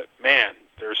find that, man,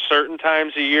 there's certain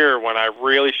times a year when I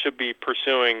really should be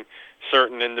pursuing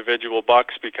certain individual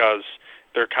bucks, because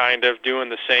they're kind of doing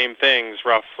the same things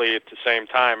roughly at the same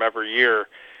time every year.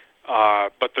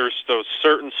 But there's those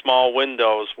certain small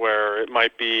windows where it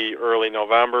might be early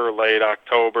November, late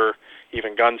October,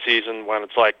 even gun season, when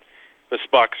it's like, this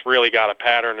buck's really got a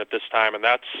pattern at this time, and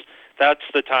that's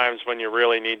the times when you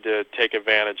really need to take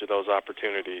advantage of those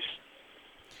opportunities.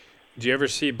 Do you ever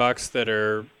see bucks that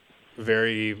are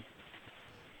very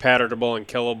patternable and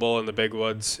killable in the big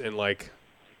woods in, like,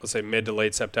 let's say mid to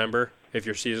late September, if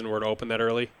your season were to open that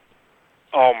early?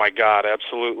 Oh my God,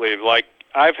 absolutely. Like,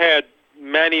 I've had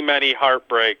many, many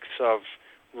heartbreaks of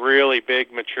really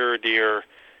big mature deer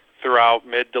throughout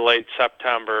mid to late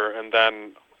September, and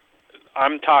then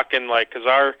I'm talking like, because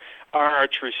our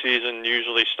archery season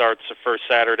usually starts the first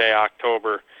Saturday,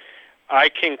 October. I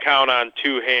can count on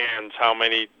 2 hands how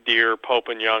many deer, Pope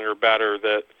and Young or better,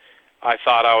 that I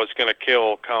thought I was going to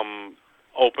kill come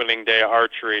opening day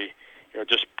archery,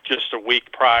 just a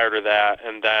week prior to that,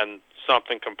 and then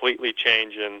something completely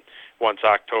changing once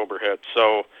October hits.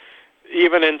 So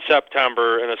even in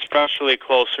September, and especially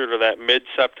closer to that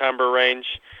mid-September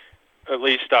range, at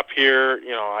least up here,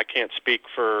 I can't speak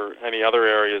for any other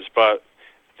areas, but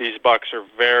these bucks are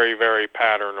very, very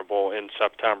patternable in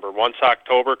September. Once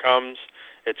October comes,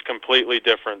 it's completely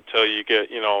different till you get,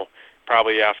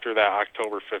 probably after that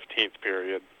October 15th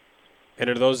period. And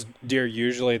are those deer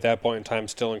usually at that point in time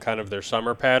still in kind of their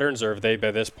summer patterns, or have they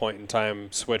by this point in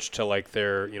time switched to like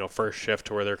their, first shift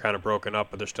to where they're kind of broken up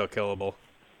but they're still killable?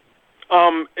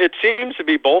 It seems to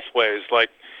be both ways. Like,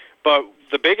 But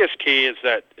the biggest key is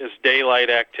daylight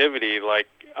activity. Like,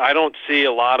 I don't see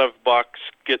a lot of bucks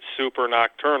get super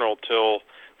nocturnal till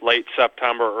late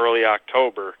September, early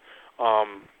October.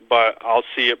 But I'll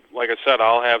see it, like I said,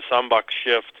 I'll have some bucks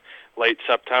shift late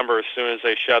September as soon as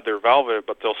they shed their velvet,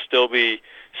 but they'll still be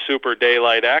super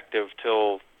daylight active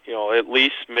till, at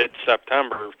least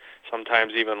mid-September,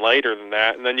 sometimes even later than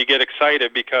that. And then you get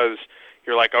excited because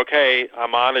you're like, okay,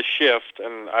 I'm on his shift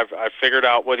and I've figured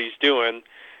out what he's doing.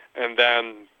 And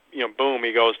then, boom,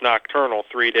 he goes nocturnal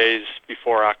 3 days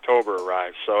before October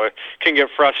arrives. So it can get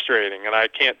frustrating, and I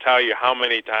can't tell you how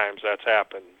many times that's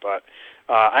happened. But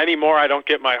anymore, I don't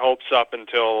get my hopes up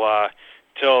until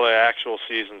the actual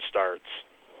season starts.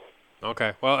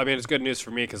 Okay. Well, I mean, it's good news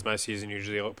for me because my season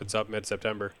usually opens up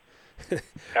mid-September.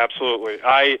 Absolutely.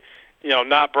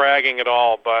 Not bragging at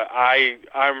all, but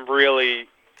I'm really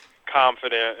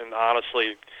confident, and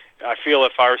honestly, I feel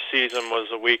if our season was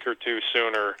a week or two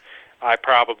sooner, I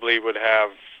probably would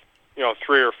have,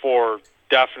 3 or 4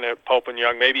 definite Pope and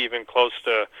Young, maybe even close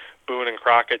to Boone and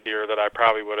Crockett deer that I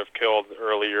probably would have killed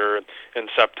earlier in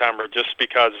September, just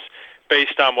because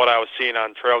based on what I was seeing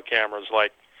on trail cameras,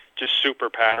 like just super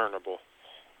patternable.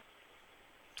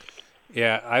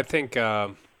 Yeah, I think,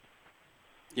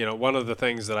 one of the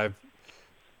things that I've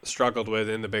struggled with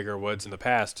in the bigger woods in the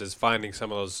past is finding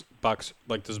some of those bucks,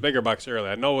 like those bigger bucks early.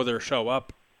 I know they'll show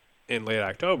up in late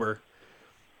October,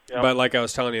 but like I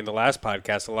was telling you in the last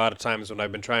podcast, a lot of times when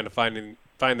I've been trying to find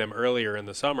them earlier in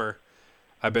the summer,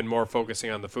 I've been more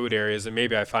focusing on the food areas, and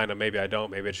maybe I find them, maybe I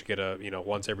don't. Maybe I should get a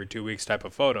once every 2 weeks type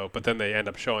of photo, but then they end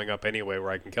up showing up anyway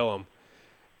where I can kill them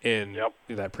in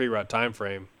that pre-rut time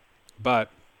frame.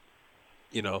 But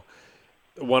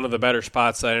one of the better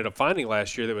spots I ended up finding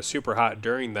last year that was super hot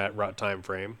during that rut time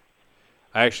frame,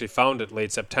 I actually found it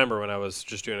late September when I was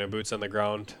just doing a boots on the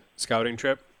ground scouting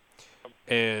trip.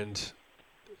 And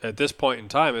at this point in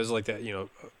time, it was like that,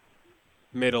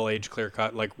 middle-aged clear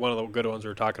cut, like one of the good ones we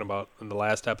were talking about in the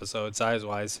last episode,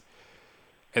 size-wise.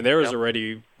 And there was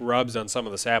already rubs on some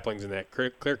of the saplings in that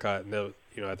clear cut. And,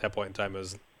 at that point in time, it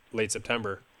was late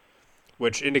September,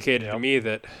 which indicated to me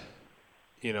that,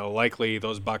 likely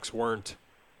those bucks weren't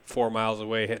 4 miles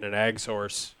away hitting an ag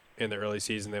source in the early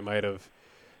season. They might have,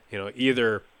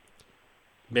 either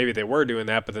maybe they were doing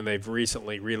that, but then they've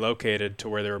recently relocated to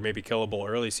where they were maybe killable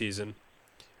early season,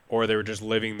 or they were just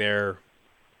living there,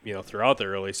 throughout the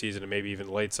early season and maybe even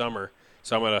late summer.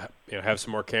 So I'm going to, have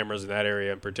some more cameras in that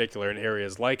area in particular, and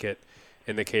areas like it,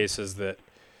 in the cases that,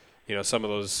 some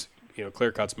of those,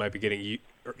 clear cuts might be getting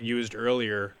used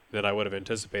earlier than I would have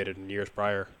anticipated in years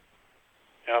prior.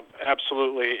 Yep,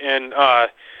 absolutely. And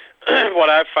what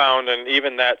I've found, and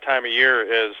even that time of year,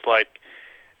 is like,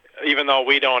 even though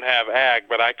we don't have ag,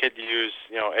 but I could use,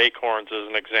 acorns as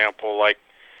an example. Like,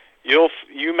 you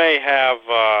may have,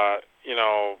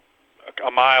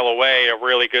 a mile away a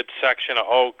really good section of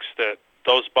oaks that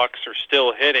those bucks are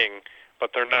still hitting,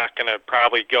 but they're not going to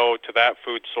probably go to that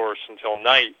food source until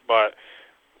night. But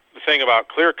the thing about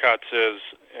clear cuts is,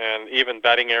 and even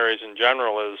bedding areas in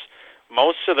general, is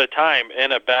most of the time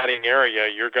in a bedding area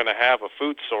you're going to have a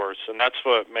food source, and that's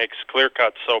what makes clear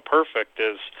cuts so perfect.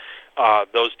 Is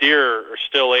those deer are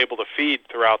still able to feed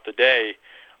throughout the day,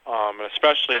 and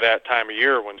especially that time of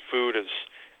year when food is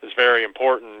very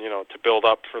important, to build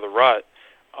up for the rut.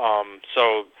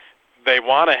 So they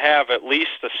want to have at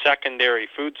least a secondary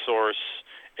food source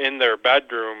in their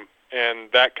bedroom, and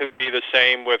that could be the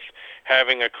same with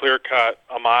having a clear cut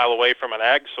a mile away from an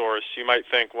ag source. You might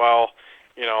think, well,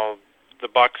 the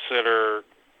bucks that are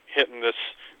hitting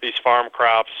these farm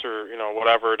crops or,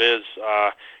 whatever it is,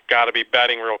 got to be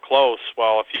bedding real close.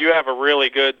 Well, if you have a really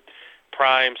good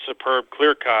prime, superb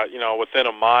clear cut, within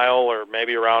a mile or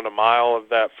maybe around a mile of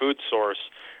that food source,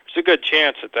 there's a good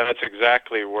chance that that's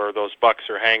exactly where those bucks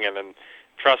are hanging. And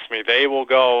trust me, they will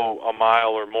go a mile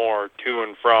or more to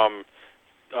and from,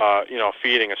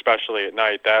 feeding, especially at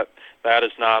night. That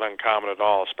is not uncommon at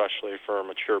all, especially for a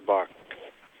mature buck.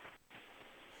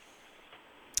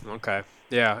 Okay.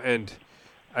 Yeah, and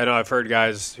I know I've heard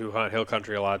guys who hunt hill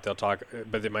country a lot, they'll talk,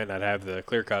 but they might not have the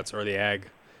clear cuts or the ag.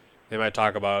 They might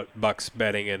talk about bucks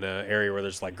bedding in an area where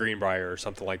there's like greenbrier or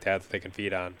something like that they can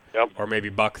feed on. Yep. Or maybe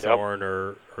buckthorn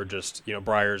or just,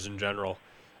 briars in general,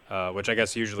 which I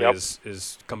guess usually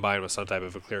is combined with some type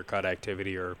of a clear cut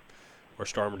activity or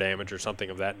storm damage or something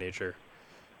of that nature.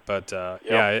 But,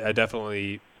 I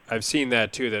definitely – I've seen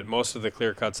that too, that most of the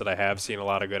clear cuts that I have seen a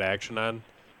lot of good action on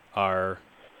are,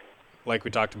 like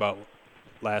we talked about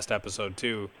last episode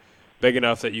too, big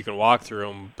enough that you can walk through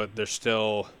them, but there's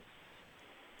still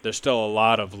a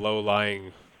lot of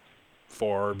low-lying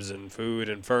forbs and food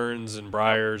and ferns and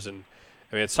briars and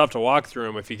I mean, it's tough to walk through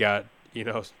them if you got,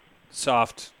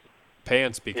 soft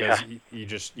pants because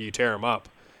you tear them up.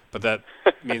 But that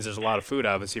means there's a lot of food,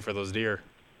 obviously, for those deer.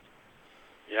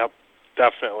 Yep,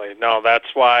 definitely. No,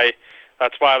 that's why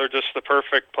they're just the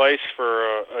perfect place for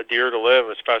a deer to live,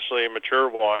 especially a mature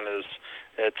one. Is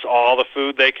it's all the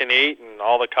food they can eat and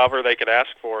all the cover they could ask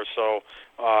for. So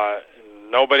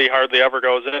nobody hardly ever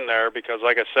goes in there because,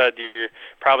 like I said, you're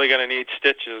probably going to need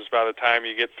stitches by the time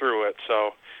you get through it.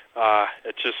 So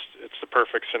it's the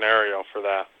perfect scenario for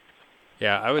that.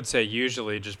 Yeah, I would say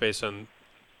usually, just based on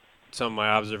some of my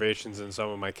observations and some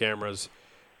of my cameras,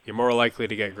 you're more likely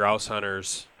to get grouse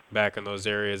hunters back in those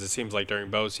areas. It seems like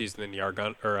during bow season than you are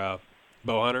bow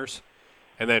hunters.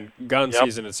 And then gun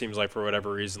season, it seems like for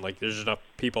whatever reason, like there's enough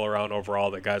people around overall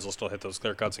that guys will still hit those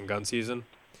clear cuts in gun season.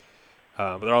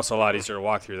 But they're also a lot easier to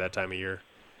walk through that time of year.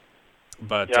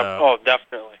 But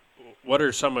definitely. What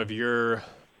are some of your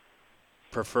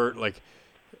preferred, like,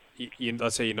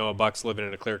 let's say a buck's living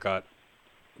in a clear cut.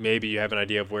 Maybe you have an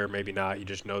idea of where, maybe not. You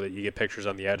just know that you get pictures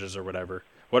on the edges or whatever.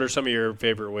 What are some of your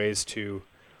favorite ways to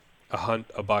hunt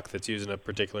a buck that's using a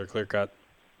particular clear cut?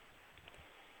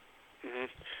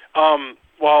 Mm-hmm.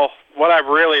 Well, what I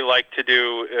really like to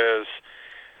do is,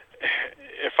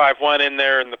 if I've went in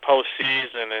there in the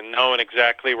postseason and knowing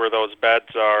exactly where those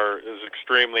beds are is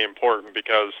extremely important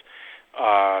because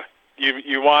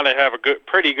you want to have a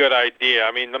pretty good idea.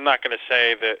 I mean, I'm not going to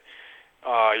say that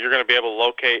you're going to be able to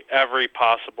locate every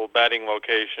possible bedding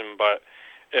location, but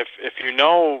if you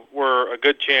know where a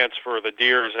good chance for the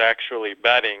deer is actually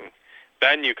bedding,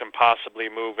 then you can possibly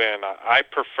move in. I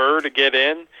prefer to get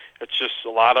in. It's just a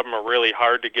lot of them are really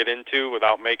hard to get into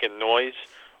without making noise,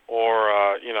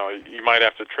 or you might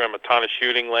have to trim a ton of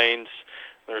shooting lanes.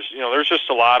 There's just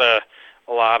a lot of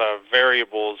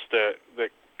variables that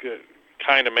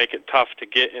kind of make it tough to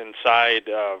get inside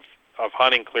of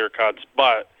hunting clear cuts,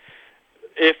 but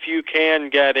if you can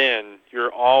get in,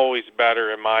 you're always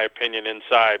better, in my opinion,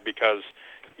 inside because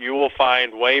you will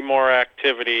find way more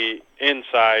activity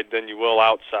inside than you will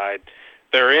outside.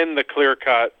 They're in the clear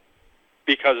cut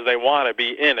because they want to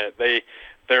be in it.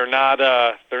 They're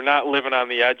not living on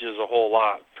the edges a whole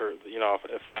lot.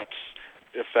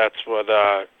 If that's what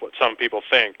some people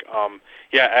think.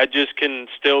 Edges can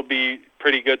still be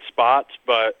pretty good spots,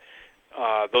 but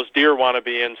those deer want to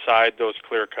be inside those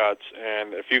clear cuts,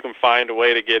 and if you can find a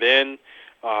way to get in,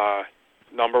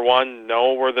 number one,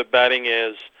 know where the bedding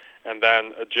is, and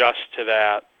then adjust to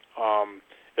that.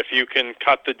 If you can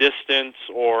cut the distance,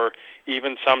 or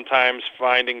even sometimes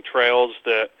finding trails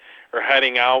that are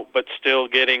heading out but still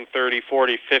getting 30,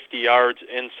 40, 50 yards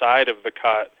inside of the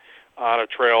cut on a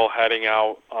trail heading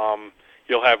out,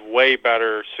 you'll have way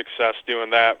better success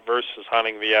doing that versus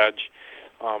hunting the edge.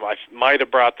 I might have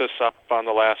brought this up on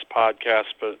the last podcast,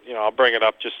 but I'll bring it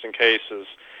up just in case.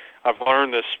 I've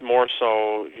learned this more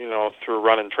so, through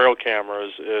running trail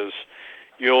cameras. It's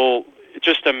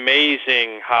just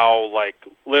amazing how, like,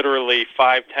 literally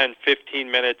 5, 10, 15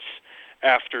 minutes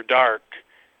after dark,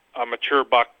 a mature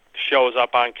buck shows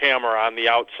up on camera on the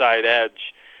outside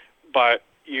edge. But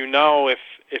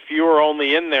if you were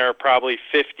only in there probably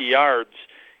 50 yards,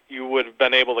 you would have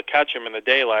been able to catch him in the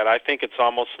daylight. I think it's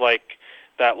almost like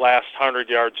that last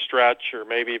 100-yard stretch, or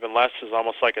maybe even less, is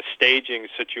almost like a staging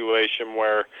situation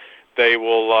where they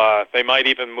might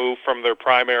even move from their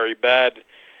primary bed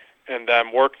and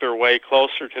then work their way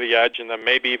closer to the edge, and then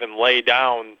maybe even lay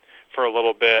down for a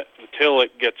little bit until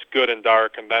it gets good and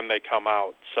dark, and then they come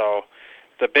out. So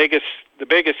the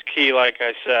biggest key, like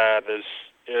I said,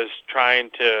 is trying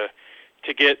to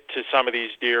get to some of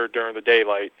these deer during the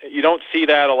daylight. You don't see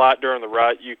that a lot during the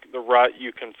rut.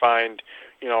 You can find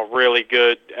really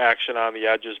good action on the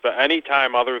edges, but any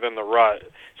time other than the rut,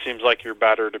 it seems like you're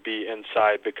better to be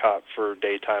inside the cut for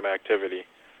daytime activity.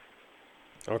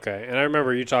 Okay, and I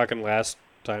remember you talking last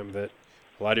time that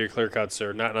a lot of your clear cuts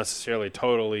are not necessarily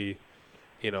totally,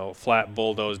 flat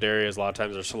bulldozed areas. A lot of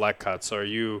times they're select cuts. So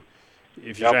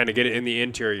if you're trying to get it in the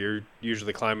interior, you're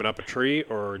usually climbing up a tree,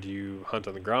 or do you hunt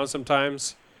on the ground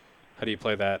sometimes? How do you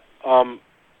play that? It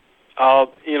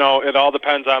all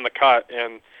depends on the cut,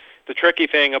 and the tricky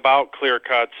thing about clear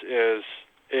cuts is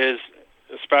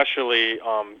especially,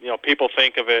 people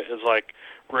think of it as like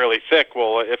really thick.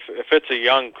 Well, if it's a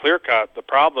young clear cut, the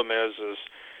problem is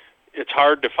it's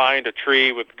hard to find a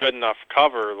tree with good enough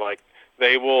cover. Like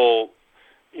they'll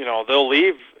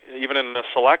leave, even in the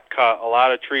select cut, a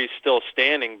lot of trees still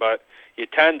standing, but you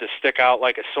tend to stick out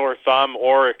like a sore thumb,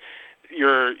 or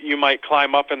you might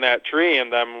climb up in that tree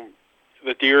and then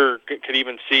the deer could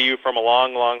even see you from a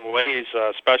long, long ways,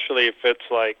 especially if it's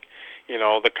like,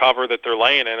 the cover that they're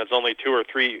laying in is only 2 or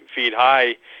 3 feet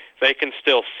high. they can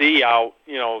still see out,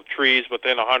 trees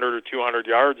within 100 or 200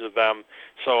 yards of them.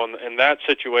 So in that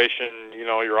situation,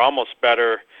 you're almost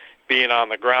better being on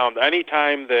the ground.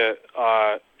 Anytime that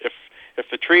if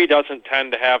the tree doesn't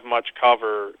tend to have much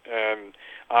cover and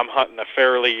I'm hunting a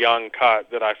fairly young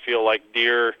cut that I feel like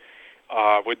deer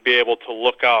would be able to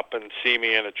look up and see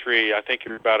me in a tree, I think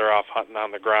you're better off hunting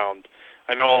on the ground.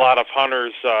 I know a lot of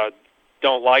hunters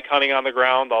don't like hunting on the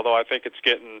ground, although I think it's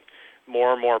getting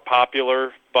more and more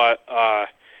popular. But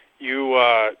you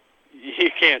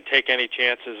can't take any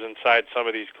chances inside some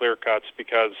of these clear cuts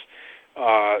because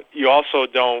you also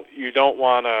don't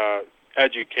want to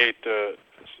educate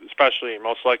especially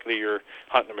most likely you're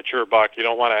hunting a mature buck. You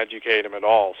don't want to educate him at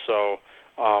all. So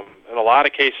in a lot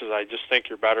of cases, I just think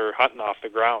you're better hunting off the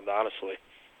ground, honestly.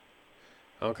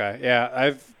 Okay, yeah,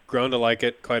 I've grown to like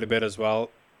it quite a bit as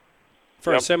well.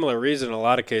 For a similar reason, in a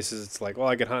lot of cases, it's like, well,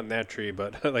 I can hunt in that tree,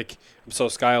 but like I'm so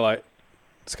skylit,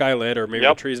 or maybe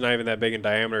the tree's not even that big in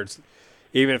diameter.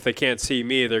 Even if they can't see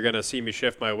me, they're going to see me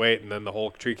shift my weight, and then the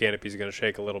whole tree canopy is going to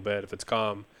shake a little bit if it's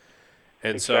calm.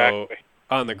 And so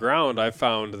on the ground, I've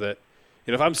found that,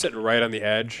 if I'm sitting right on the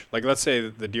edge, like let's say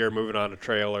the deer are moving on a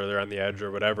trail or they're on the edge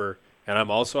or whatever, and I'm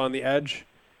also on the edge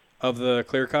of the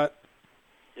clear cut,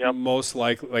 most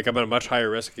likely, like I'm at a much higher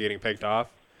risk of getting picked off.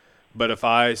 But if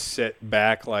I sit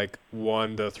back like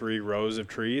 1 to 3 rows of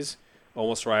trees,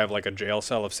 almost where I have like a jail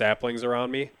cell of saplings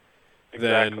around me,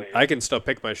 then I can still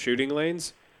pick my shooting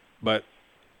lanes, but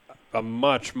I'm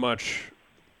much, much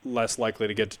less likely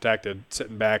to get detected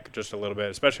sitting back just a little bit,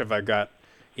 especially if I've got,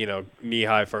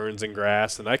 knee-high ferns and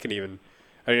grass. And I don't even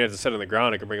have to sit on the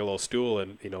ground. I can bring a little stool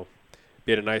and,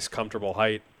 be at a nice, comfortable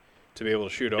height to be able to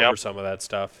shoot over some of that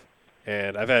stuff.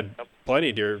 And I've had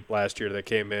plenty of deer last year that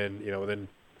came in, within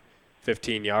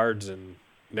 15 yards and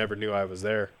never knew I was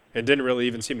there. And didn't really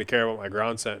even seem to care about my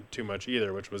ground scent too much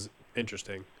either, which was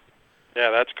interesting.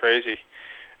 Yeah, that's crazy.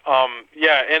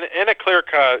 In a clear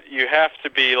cut, you have to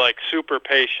be like super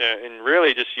patient and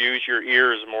really just use your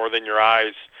ears more than your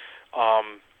eyes.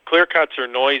 Clear cuts are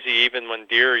noisy even when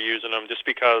deer are using them, just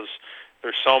because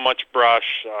there's so much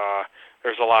brush.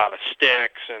 There's a lot of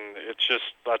sticks, and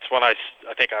that's what I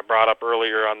think I brought up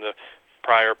earlier on the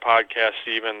prior podcast.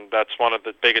 Even that's one of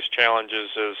the biggest challenges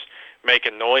is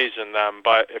making noise in them.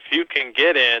 But if you can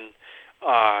get in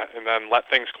and then let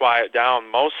things quiet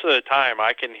down, most of the time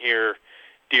I can hear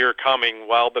deer coming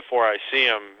well before I see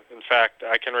them. In fact,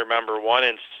 I can remember one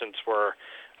instance where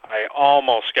I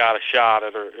almost got a shot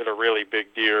at a really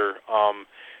big deer,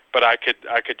 but I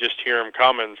could just hear him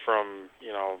coming from,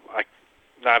 I'm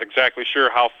not exactly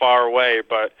sure how far away,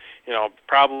 but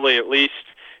probably at least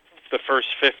the first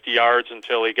 50 yards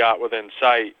until he got within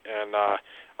sight. And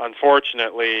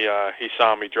unfortunately, he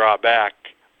saw me draw back.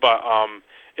 But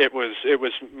it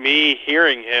was me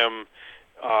hearing him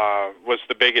was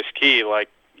the biggest key. Like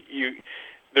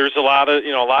there's a lot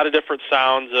of different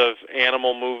sounds of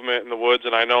animal movement in the woods,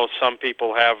 and I know some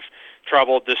people have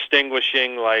trouble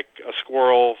distinguishing like a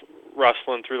squirrel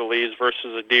rustling through the leaves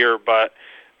versus a deer. But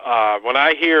when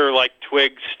I hear like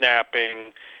twigs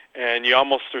snapping, and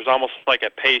there's almost like a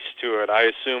pace to it, I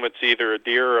assume it's either a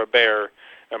deer or a bear,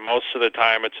 and most of the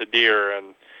time it's a deer.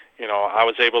 And I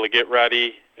was able to get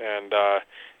ready, and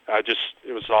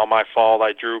it was all my fault.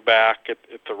 I drew back at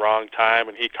the wrong time,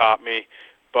 and he caught me.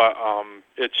 But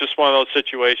it's just one of those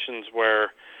situations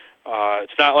where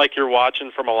it's not like you're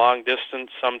watching from a long distance.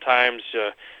 Sometimes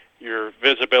your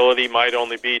visibility might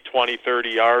only be 20, 30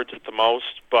 yards at the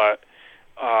most, but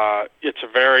it's a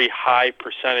very high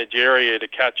percentage area to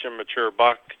catch a mature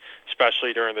buck,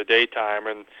 especially during the daytime.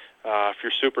 And if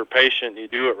you're super patient and you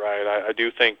do it right, I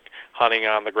do think hunting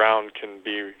on the ground can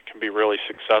be really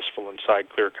successful inside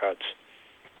clear cuts.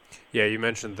 Yeah, you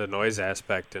mentioned the noise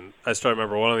aspect, and I still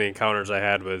remember one of the encounters I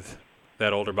had with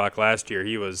that older buck last year.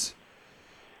 It was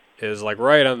like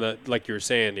right on the, like you were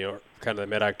saying, kind of the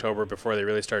mid-October before they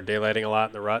really started daylighting a lot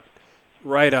in the rut,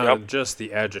 right on just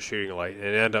the edge of shooting light. And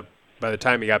it ended up, by the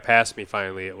time he got past me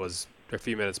finally, it was a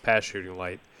few minutes past shooting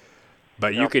light.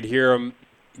 But you could hear him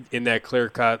in that clear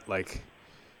cut, like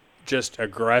just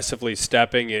aggressively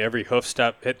stepping, and every hoof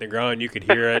step hitting the ground, you could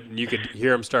hear it, and you could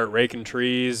hear him start raking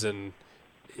trees, and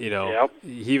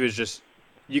he was just,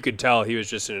 you could tell he was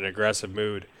just in an aggressive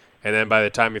mood. And then by the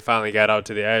time he finally got out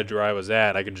to the edge where I was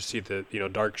at, I could just see the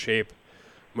dark shape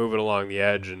moving along the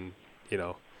edge, and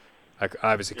I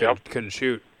obviously couldn't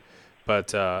shoot.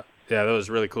 But yeah, that was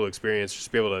a really cool experience, just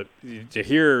to be able to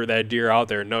hear that deer out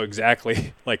there and know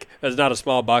exactly, like, that's not a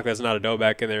small buck, that's not a doe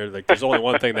back in there. Like, there's only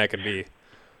one thing that could be.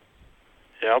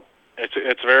 Yep,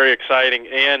 it's very exciting,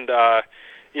 and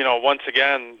once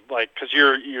again, like, because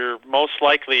you're most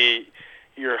likely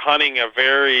you're hunting a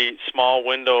very small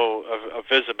window of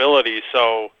visibility,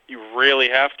 so you really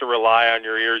have to rely on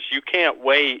your ears. You can't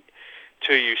wait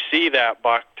till you see that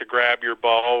buck to grab your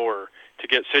bow or to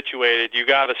get situated. You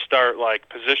got to start like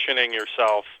positioning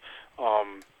yourself.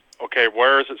 Okay,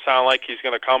 where does it sound like he's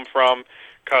going to come from?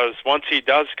 Because once he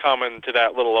does come into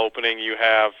that little opening you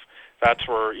have, that's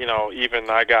where, even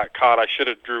I got caught. I should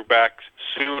have drew back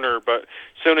sooner, but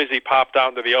as soon as he popped out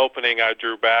into the opening, I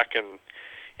drew back, and,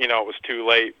 it was too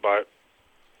late. But,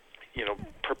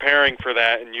 preparing for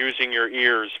that and using your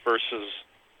ears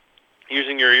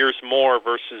more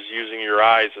versus using your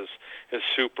eyes is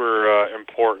super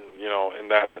important, in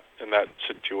that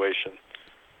situation.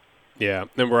 Yeah,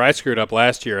 and where I screwed up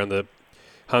last year on the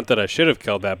hunt that I should have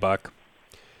killed that buck,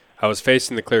 I was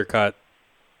facing the clear cut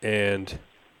and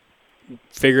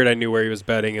figured I knew where he was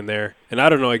bedding in there. And I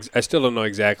don't know, I still don't know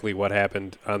exactly what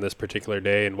happened on this particular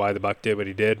day and why the buck did what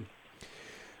he did.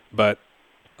 But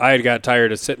I had got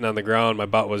tired of sitting on the ground. My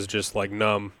butt was just like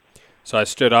numb. So I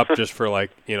stood up just for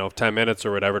 10 minutes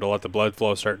or whatever to let the blood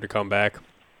flow start to come back.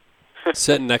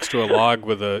 Sitting next to a log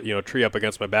with a tree up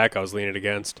against my back I was leaning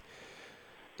against.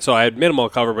 So I had minimal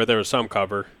cover, but there was some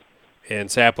cover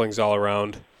and saplings all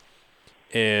around.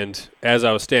 And as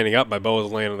I was standing up, my bow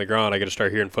was laying on the ground. I could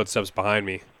start hearing footsteps behind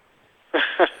me.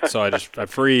 So I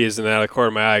freeze, and then out of the corner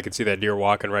of my eye, I could see that deer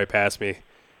walking right past me.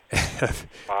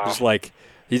 Wow. Just like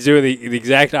he's doing the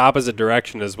exact opposite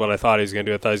direction as what I thought he was going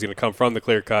to do. I thought he was going to come from the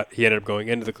clear cut. He ended up going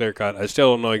into the clear cut. I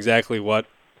still don't know exactly what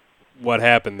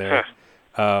happened there.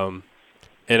 And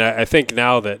I think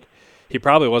now that he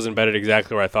probably wasn't bedded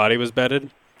exactly where I thought he was bedded,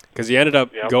 because he ended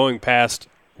up going past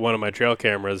one of my trail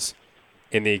cameras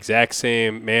in the exact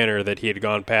same manner that he had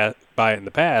gone by it in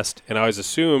the past, and I always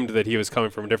assumed that he was coming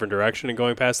from a different direction and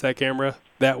going past that camera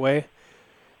that way.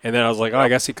 And then I was like, I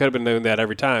guess he could have been doing that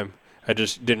every time. I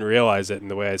just didn't realize it,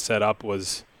 and the way I set up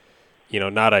was,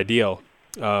 not ideal.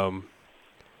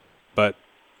 But,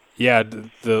 yeah,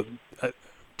 the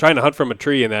trying to hunt from a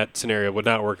tree in that scenario would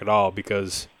not work at all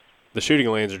because the shooting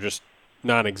lanes are just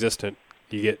non-existent.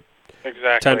 You get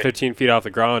 10, 15 feet off the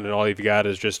ground, and all you've got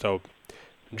is just a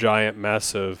giant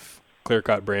mess of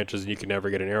clear-cut branches, and you can never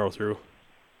get an arrow through.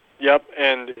 Yep,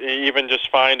 and even just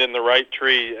finding the right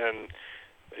tree, and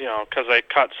because I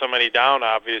cut so many down,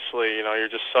 obviously, you're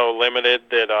just so limited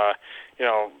that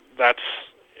that's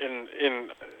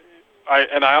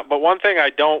But one thing I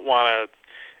don't want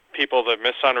people to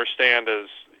misunderstand is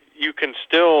you can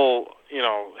still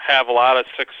have a lot of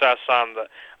success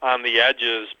on the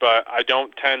edges, but I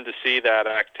don't tend to see that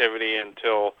activity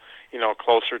until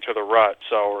closer to the rut,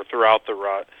 or throughout the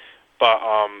rut. But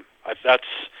that's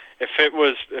if it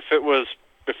was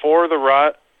before the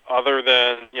rut, other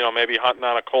than maybe hunting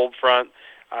on a cold front,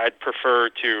 I'd prefer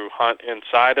to hunt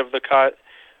inside of the cut.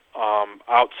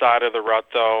 Outside of the rut,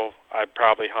 though, I'd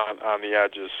probably hunt on the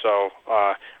edges. So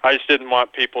I just didn't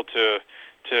want people to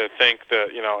think that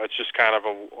it's just kind of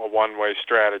a one-way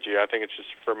strategy. I think it's just,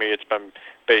 for me, it's been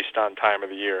based on time of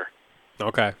the year.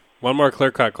 Okay. One more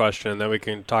clear-cut question, and then we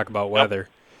can talk about weather.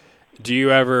 Yep. Do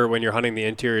you ever, when you're hunting the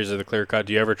interiors of the clear-cut,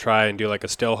 do you ever try and do like a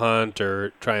still hunt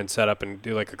or try and set up and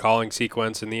do like a calling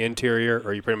sequence in the interior, or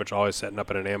are you pretty much always setting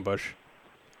up in an ambush?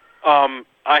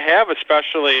 I have,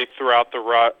 especially throughout the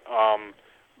rut,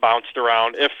 bounced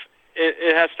around. If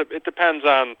it depends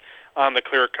on the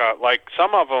clear-cut. Like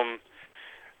some of them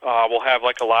will have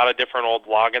like a lot of different old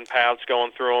logging paths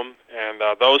going through them, and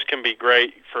those can be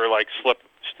great for like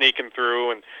sneaking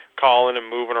through and calling and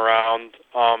moving around.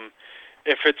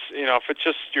 If it's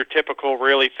just your typical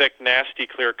really thick, nasty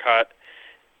clear cut,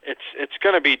 it's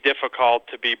going to be difficult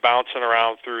to be bouncing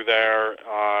around through there,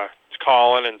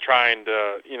 calling and trying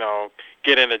to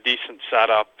get in a decent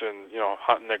setup and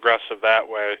hunting aggressive that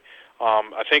way.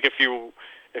 I think if you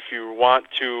want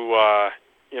to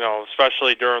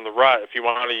especially during the rut, if you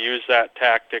want to use that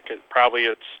tactic,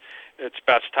 it's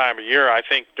best time of year. I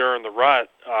think during the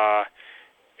rut,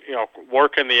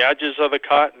 working the edges of the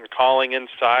cut and calling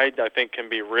inside, I think can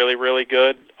be really, really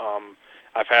good.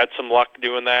 I've had some luck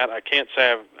doing that. I can't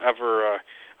say I've ever,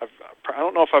 I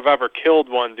don't know if I've ever killed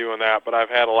one doing that, but I've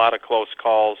had a lot of close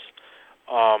calls.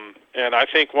 And I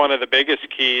think one of the biggest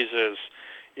keys is,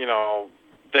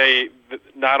 they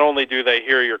not only do they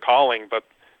hear your calling, but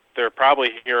they're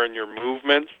probably hearing your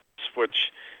movements,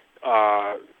 which,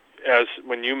 as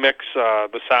when you mix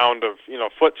the sound of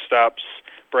footsteps,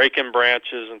 breaking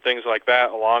branches, and things like that,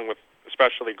 along with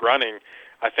especially grunting,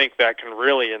 I think that can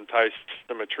really entice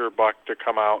the mature buck to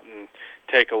come out and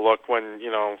take a look when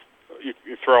you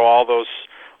throw all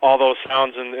those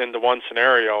sounds into one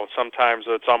scenario. Sometimes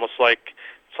it's almost like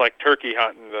turkey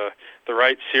hunting. the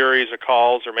right series of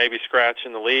calls, or maybe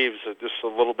scratching the leaves, just a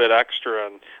little bit extra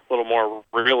and a little more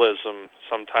realism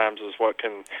sometimes is what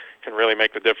can really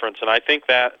make the difference. And I think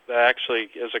that actually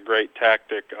is a great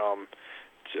tactic.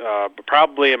 But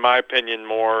probably, in my opinion,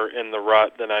 more in the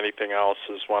rut than anything else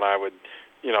is when I would,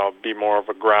 be more of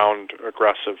a ground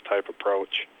aggressive type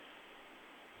approach.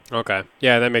 Okay.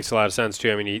 Yeah, that makes a lot of sense,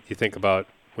 too. I mean, you think about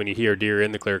when you hear deer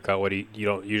in the clear cut, you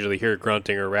don't usually hear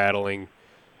grunting or rattling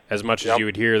as much as you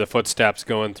would hear the footsteps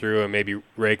going through and maybe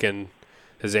raking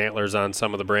his antlers on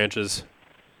some of the branches.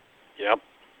 Yep.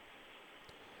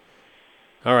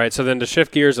 All right, so then to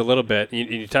shift gears a little bit,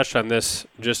 you touched on this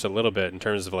just a little bit in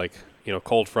terms of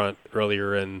cold front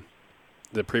earlier in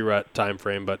the pre-rut time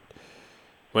frame, but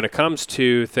when it comes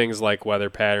to things like weather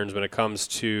patterns, when it comes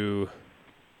to,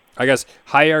 I guess,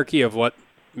 hierarchy of what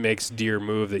makes deer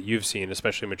move that you've seen,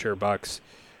 especially mature bucks,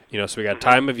 so we got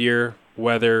time of year,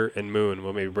 weather, and moon.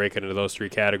 We'll maybe break it into those three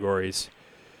categories.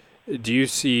 Do you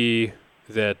see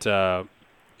that,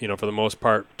 for the most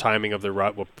part, timing of the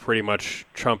rut will pretty much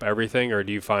trump everything, or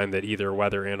do you find that either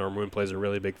weather and or moon plays a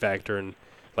really big factor in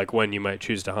when you might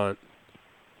choose to hunt?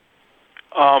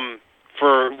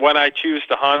 For when I choose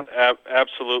to hunt,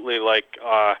 absolutely.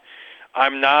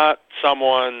 I'm not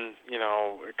someone,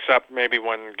 except maybe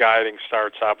when guiding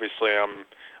starts. Obviously,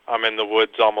 I'm in the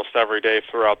woods almost every day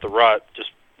throughout the rut, just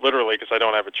literally because I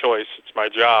don't have a choice. It's my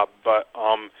job. But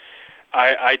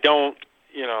I don't,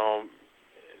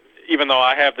 even though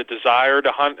I have the desire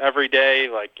to hunt every day,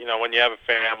 when you have a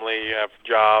family, you have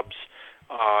jobs,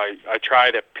 I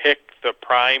try to pick the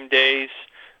prime days,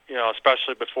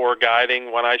 especially before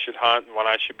guiding, when I should hunt and when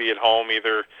I should be at home,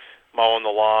 either mowing the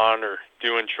lawn or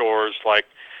doing chores.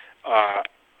 I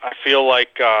feel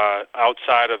like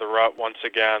outside of the rut, once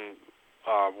again,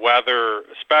 weather,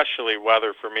 especially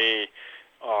weather for me,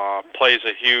 plays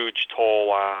a huge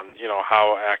toll on,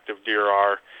 how active deer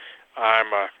are.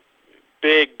 I'm a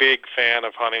big fan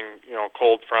of hunting,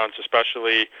 cold fronts,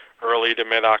 especially early to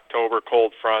mid-October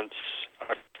cold fronts.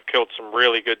 I've killed some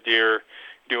really good deer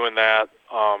doing that.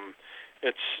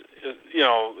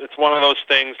 It's one of those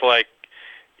things I'm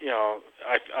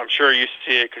sure you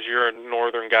see it because you're a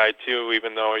northern guy too,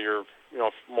 even though you're,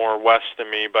 more west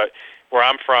than me. But where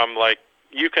I'm from,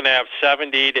 you can have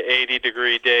 70 to 80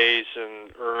 degree days in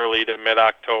early to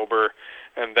mid-October,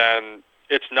 and then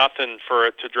it's nothing for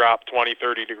it to drop 20,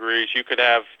 30 degrees. You could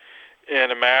have,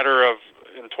 in a matter of,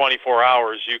 in 24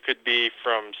 hours, you could be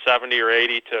from 70 or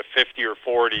 80 to 50 or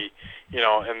 40,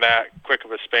 in that quick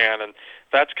of a span. And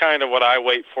that's kind of what I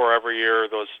wait for every year,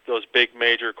 those big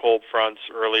major cold fronts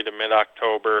early to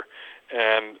mid-October.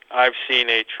 And I've seen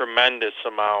a tremendous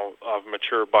amount of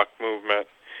mature buck movement,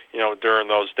 during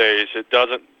those days. It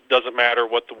doesn't matter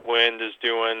what the wind is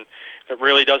doing. It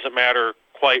really doesn't matter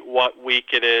quite what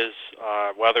week it is,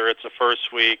 whether it's the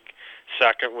first week,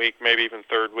 second week, maybe even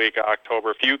third week of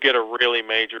October. If you get a really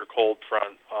major cold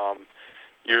front,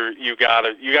 you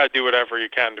gotta do whatever you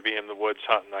can to be in the woods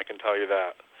hunting. I can tell you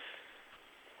that.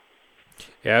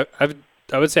 Yeah, I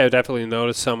would say I've definitely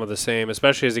noticed some of the same,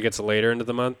 especially as it gets later into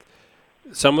the month.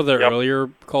 Some of the earlier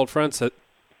cold fronts, that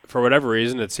for whatever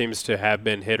reason, it seems to have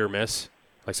been hit or miss.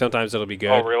 Sometimes it'll be good.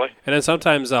 Oh, really? And then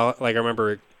sometimes I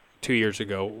remember 2 years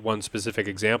ago, one specific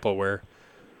example where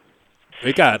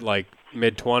it got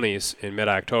mid-20s in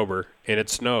mid-October, and it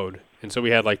snowed. And so we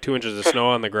had 2 inches of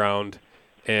snow on the ground,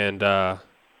 and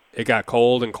it got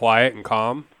cold and quiet and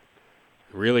calm,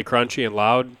 really crunchy and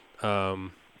loud.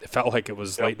 It felt like it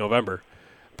was late November.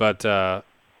 But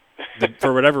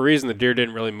for whatever reason, the deer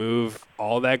didn't really move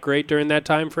all that great during that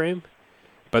time frame.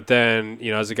 But then,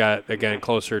 as it got, again,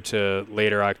 closer to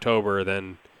later October,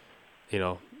 then,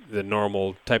 the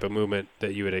normal type of movement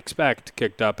that you would expect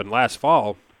kicked up. And last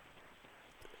fall,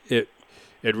 it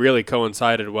really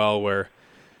coincided well where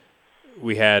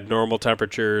we had normal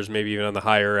temperatures, maybe even on the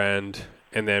higher end,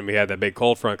 and then we had that big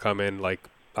cold front come in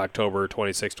October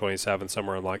 26, 27,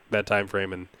 somewhere in that time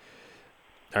frame. And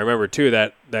I remember too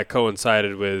that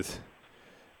coincided with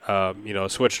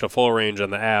switch to full range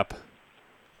on the app,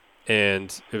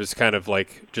 and it was kind of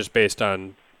just based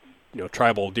on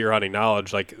tribal deer hunting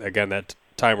knowledge, again, that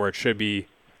time where it should be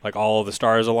all of the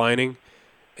stars aligning,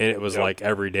 and it was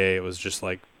every day it was just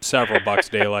several bucks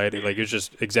daylight. It was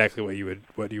just exactly what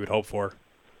you would hope for.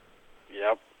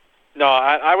 Yep. No,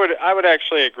 I would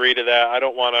actually agree to that. I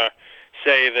don't want to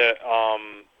say that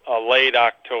a late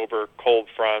October cold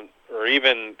front, or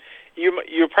even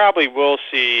you probably will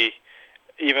see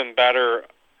even better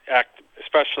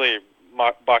especially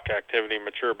buck activity,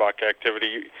 mature buck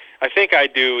activity. I think I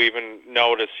do even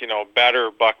notice,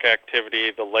 better buck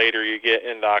activity the later you get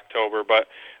into October. But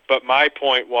my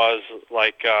point was,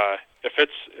 if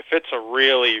it's a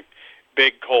really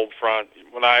big cold front,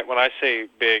 when I say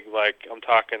big, like I'm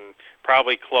talking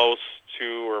probably close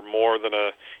to or more than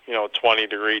a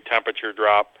 20-degree temperature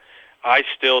drop, I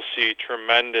still see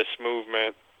tremendous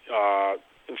movement.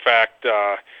 In fact,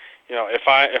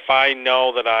 if I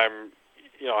know that I'm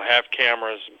have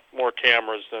more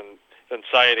cameras than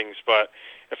sightings, but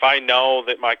if I know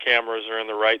that my cameras are in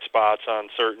the right spots on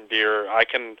certain deer, I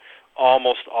can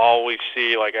almost always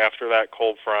see, like after that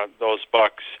cold front, those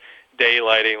bucks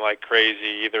daylighting like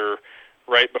crazy, either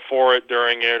right before it,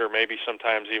 during it, or maybe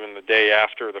sometimes even the day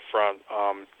after the front.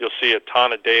 You'll see a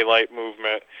ton of daylight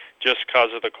movement just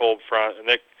because of the cold front. And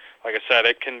like I said,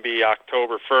 it can be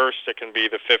October 1st, it can be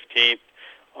the 15th.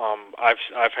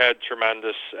 I've had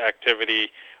tremendous activity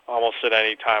almost at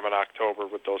any time in October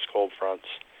with those cold fronts.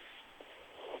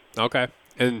 Okay.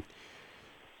 And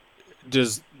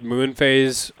does moon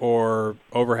phase or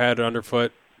overhead or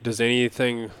underfoot, does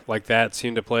anything like that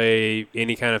seem to play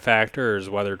any kind of factor, or is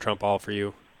weather trump all for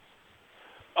you?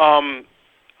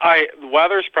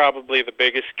 Weather's probably the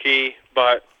biggest key,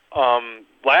 but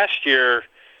last year,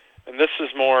 and this is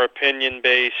more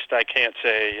opinion-based, I can't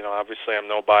say, obviously I'm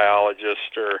no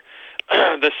biologist, or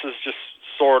this is just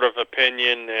sort of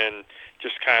opinion and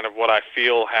just kind of what I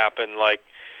feel happened. Like,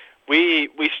 we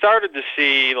started to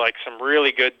see like some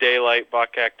really good daylight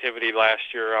buck activity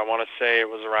last year. I want to say it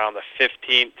was around the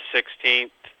 15th,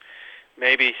 16th,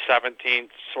 maybe 17th,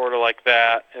 sort of like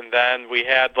that. And then we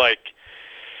had like,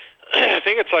 I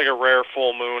think it's like a rare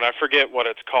full moon. I forget what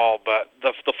it's called, but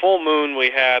the full moon we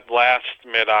had last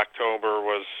mid-October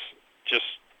was just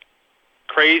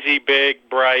crazy big,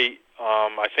 bright.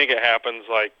 I think it happens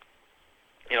like,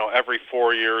 every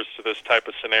 4 years to this type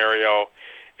of scenario.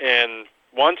 And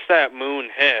once that moon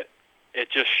hit, it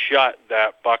just shut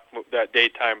that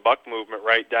daytime buck movement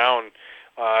right down.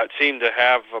 It seemed to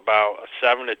have about a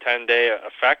 7 to 10 day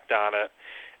effect on it.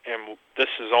 And this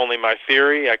is only my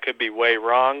theory. I could be way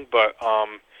wrong, but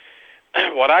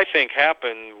what I think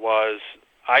happened was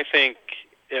I think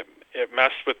it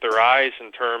messed with their eyes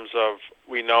in terms of,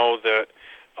 we know that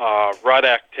rut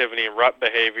activity and rut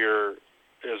behavior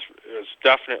is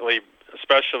definitely,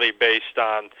 especially based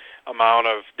on amount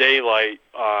of daylight,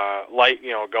 light,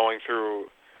 going through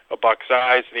a buck's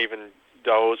eyes, and even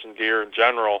does and deer in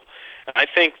general. And I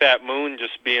think that moon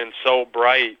just being so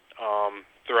bright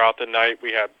throughout the night,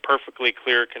 we had perfectly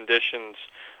clear conditions,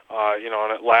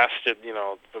 and it lasted,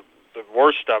 the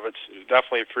worst of it's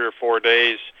definitely 3 or 4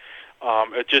 days.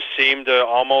 It just seemed to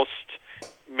almost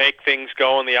make things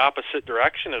go in the opposite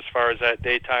direction as far as that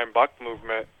daytime buck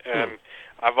movement. And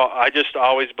I just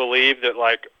always believed that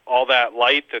like all that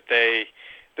light that they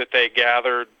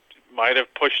gathered might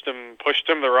have pushed them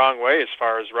the wrong way as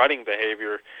far as rutting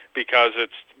behavior, because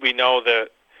we know that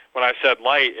when I said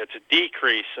light, it's a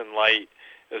decrease in light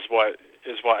is what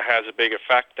has a big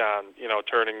effect on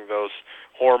turning those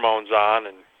hormones on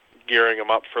and gearing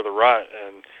them up for the rut.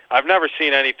 And I've never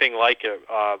seen anything like it.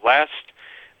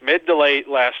 Mid to late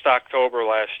last October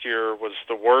last year was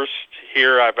the worst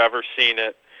here I've ever seen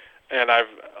it. And I've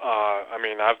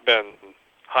been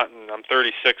hunting. I'm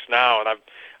 36 now, and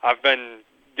I've been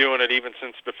doing it even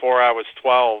since before I was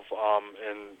 12,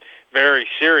 and very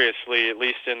seriously, at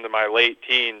least into my late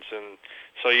teens. And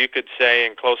so you could say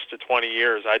in close to 20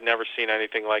 years, I'd never seen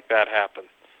anything like that happen.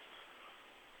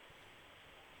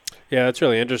 Yeah, that's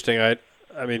really interesting.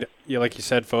 I mean, like you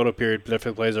said, photo period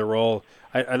definitely plays a role.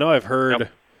 I know I've heard.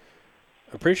 Yep.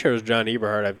 I'm pretty sure it was John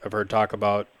Eberhard I've heard talk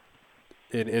about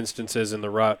in instances in the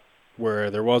rut where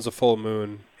there was a full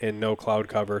moon and no cloud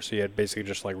cover, so you had basically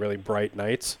just like really bright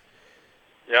nights.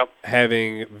 Yep.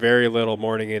 Having very little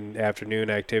morning and afternoon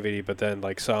activity, but then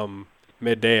like some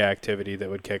midday activity that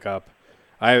would kick up.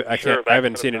 I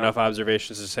haven't seen enough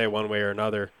observations to say one way or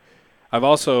another. I've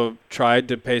also tried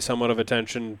to pay somewhat of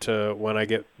attention to when I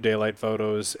get daylight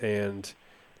photos and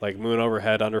like moon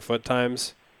overhead underfoot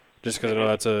times, just because I know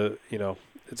that's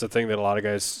it's a thing that a lot of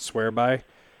guys swear by.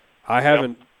 I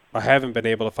haven't been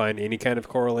able to find any kind of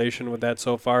correlation with that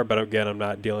so far, but again, I'm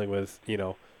not dealing with,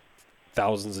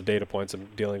 thousands of data points. I'm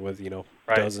dealing with,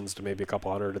 dozens to maybe a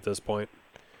couple hundred at this point.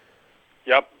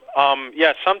 Yep.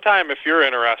 Sometime if you're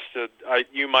interested,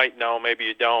 you might know, maybe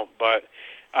you don't, but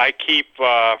I keep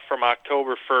from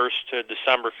October 1st to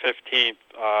December 15th,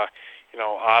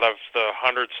 out of the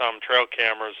 100-some trail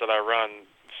cameras that I run,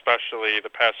 especially the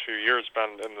past few years,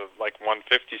 been in the like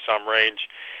 150-some range.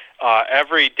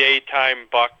 Every daytime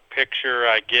buck picture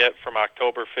I get from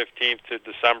October 15th to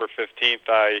December 15th,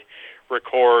 I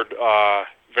record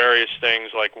various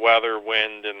things like weather,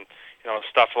 wind, and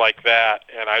stuff like that.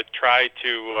 And I try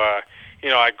to,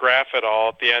 I graph it all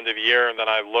at the end of the year, and then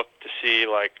I look to see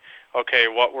like okay,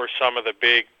 what were some of the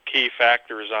big key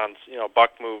factors on,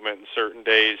 buck movement in certain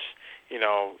days,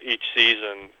 each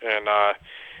season. And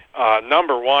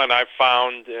number one I've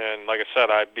found, and like I said,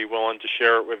 I'd be willing to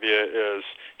share it with you, is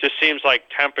just seems like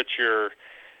temperature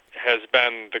has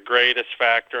been the greatest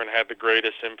factor and had the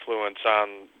greatest influence on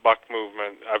buck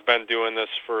movement. I've been doing this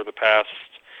for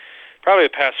probably the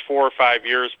past 4 or 5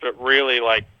 years, but really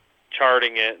like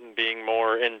charting it and being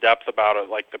more in depth about it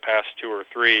like the past 2 or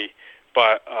 3.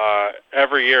 But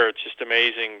every year it's just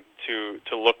amazing to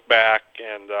look back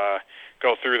and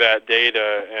go through that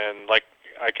data. And like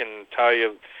I can tell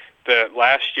you that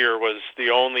last year was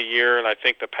the only year, and I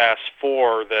think the past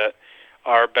 4, that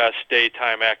our best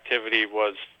daytime activity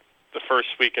was the first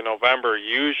week in November.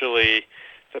 Usually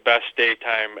the best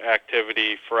daytime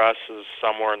activity for us is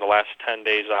somewhere in the last 10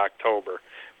 days of October.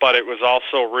 But it was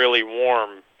also really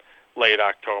warm late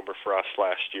October for us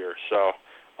last year. So,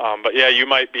 but yeah, you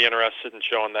might be interested in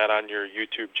showing that on your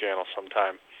YouTube channel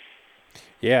sometime.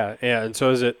 Yeah, and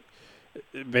so is it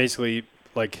basically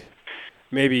like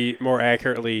maybe more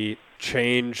accurately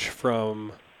change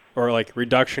from, or like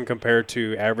reduction compared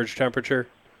to average temperature?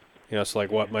 So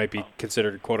like what might be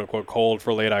considered quote unquote cold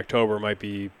for late October might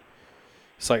be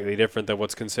slightly different than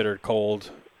what's considered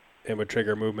cold and would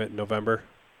trigger movement in November.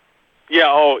 Yeah.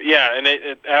 Oh, yeah. And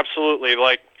it absolutely,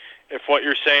 like, if what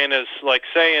you're saying is, like,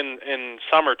 say in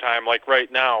summertime, like right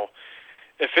now,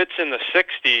 if it's in the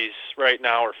 60s right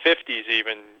now, or 50s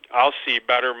even, I'll see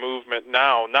better movement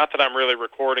now. Not that I'm really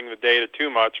recording the data too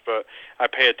much, but I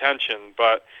pay attention.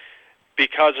 But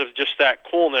because of just that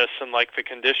coolness and like the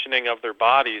conditioning of their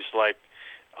bodies, like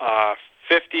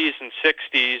 50s and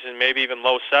 60s and maybe even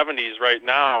low 70s right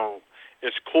now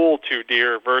is cool to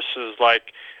deer, versus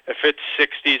like if it's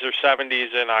 60s or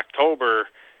 70s in October,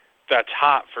 that's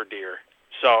hot for deer.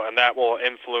 So, and that will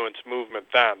influence movement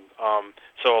then.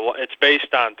 So it's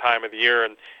based on time of the year.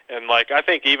 And like, I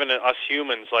think even us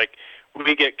humans, like,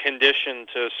 we get conditioned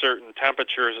to certain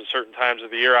temperatures at certain times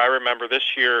of the year. I remember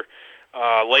this year,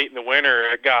 late in the winter,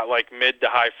 it got like mid to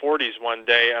high 40s one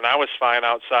day, and I was fine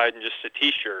outside in just a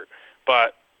t-shirt.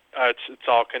 But it's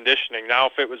all conditioning. Now,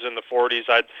 if it was in the 40s,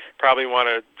 I'd probably want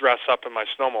to dress up in my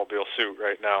snowmobile suit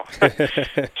right now.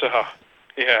 So,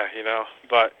 yeah,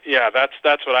 But yeah,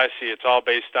 that's what I see. It's all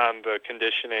based on the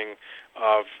conditioning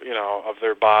of of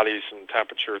their bodies and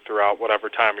temperature throughout whatever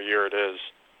time of year it is.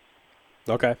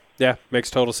 Okay. Yeah, makes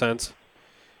total sense.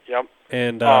 Yep.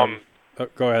 And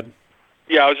go ahead.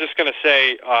 Yeah, I was just going to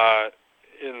say,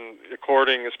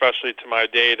 according especially to my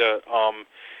data,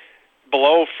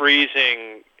 below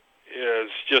freezing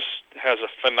has a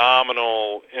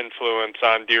phenomenal influence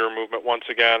on deer movement. Once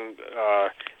again,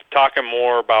 talking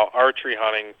more about archery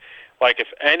hunting, like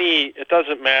it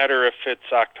doesn't matter if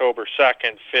it's October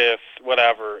 2nd, 5th,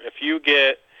 whatever. If you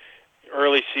get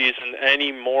early season,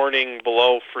 any morning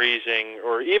below freezing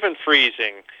or even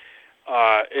freezing,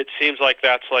 it seems like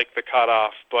that's like the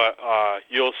cutoff, but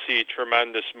you'll see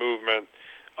tremendous movement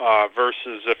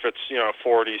versus if it's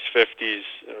 40s, 50s,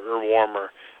 or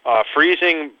warmer.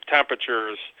 Freezing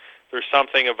temperatures, there's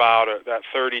something about it, that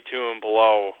 32 and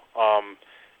below,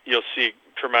 you'll see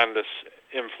tremendous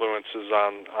influences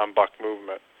on buck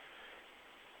movement.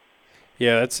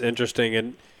 Yeah, that's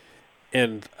interesting.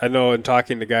 And I know in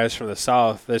talking to guys from the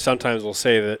South, they sometimes will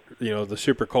say that, the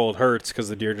super cold hurts because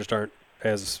the deer just aren't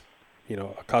as,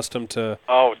 accustomed to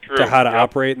how to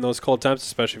operate in those cold temps,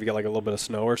 especially if you get like a little bit of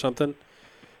snow or something.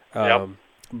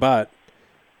 But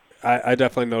I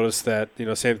definitely noticed that,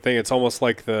 same thing. It's almost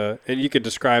like and you could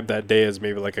describe that day as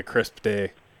maybe like a crisp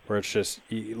day where it's just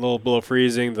a little below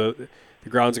freezing. The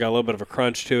ground's got a little bit of a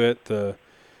crunch to it. The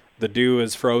dew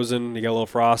is frozen. You got a little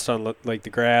frost on like the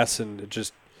grass, and it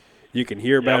just, you can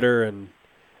hear better. And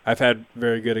I've had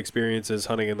very good experiences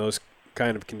hunting in those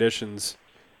kind of conditions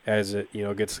as it,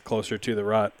 gets closer to the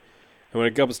rut. And when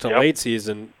it comes to late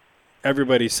season,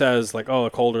 everybody says like, oh, the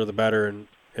colder the better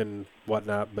and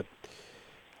whatnot. But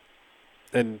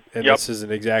this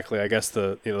isn't exactly, I guess,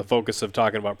 the the focus of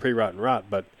talking about pre-rut and rut.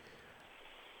 But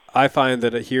I find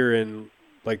that here in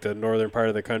like the northern part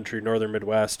of the country, northern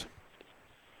Midwest,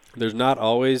 there's not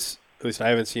always, at least I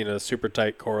haven't seen a super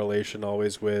tight correlation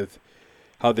always with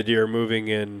how the deer are moving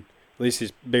in at least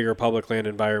these bigger public land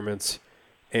environments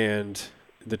and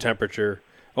the temperature,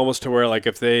 almost to where like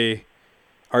if they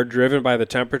are driven by the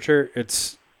temperature,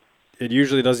 it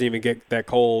usually doesn't even get that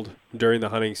cold during the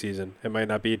hunting season. It might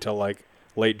not be till like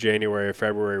late January or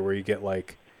February where you get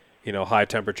like, high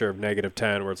temperature of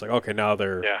 -10 where it's like, okay, now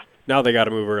they got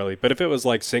to move early. But if it was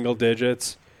like single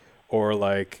digits or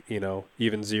like,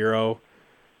 even 0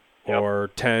 or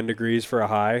 10 degrees for a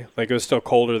high, like it was still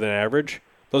colder than average,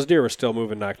 those deer were still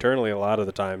moving nocturnally a lot of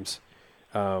the times.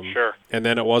 Sure. And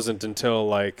then it wasn't until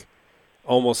like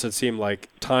almost it seemed like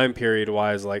time period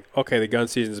wise, like, okay, the gun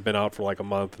season's been out for like a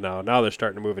month now. Now they're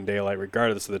starting to move in daylight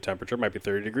regardless of the temperature. It might be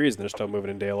 30 degrees and they're still moving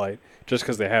in daylight just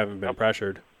because they haven't been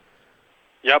pressured.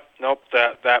 Yep. Nope.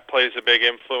 That plays a big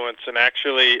influence. And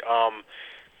actually,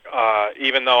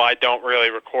 even though I don't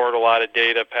really record a lot of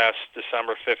data past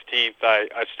December 15th,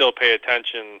 I still pay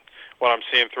attention what I'm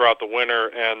seeing throughout the winter.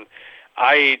 And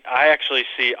I actually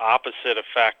see opposite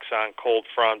effects on cold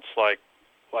fronts. Like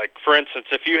for instance,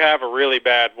 if you have a really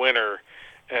bad winter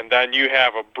and then you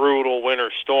have a brutal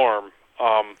winter storm,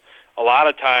 a lot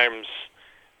of times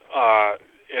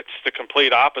it's the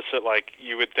complete opposite. Like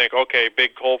you would think, okay,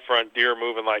 big cold front, deer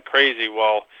moving like crazy.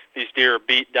 Well, these deer are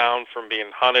beat down from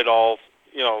being hunted all,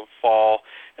 fall,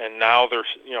 and now they're,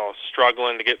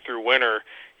 struggling to get through winter.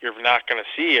 You're not going to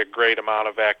see a great amount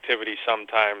of activity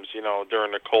sometimes,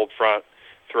 during the cold front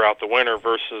throughout the winter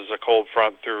versus a cold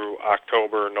front through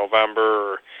October,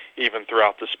 November, or even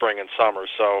throughout the spring and summer.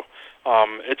 So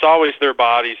it's always their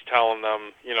bodies telling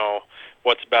them,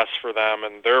 what's best for them,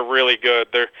 and they're really good.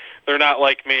 They're not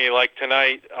like me. Like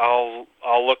tonight, I'll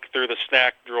look through the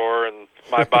snack drawer, and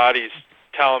my body's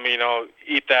telling me,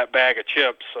 eat that bag of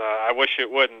chips. I wish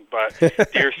it wouldn't, but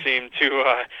deer seem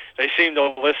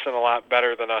to listen a lot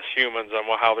better than us humans on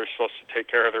how they're supposed to take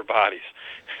care of their bodies.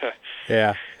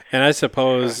 Yeah. And I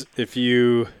suppose if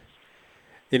you,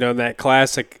 in that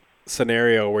classic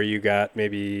scenario where you got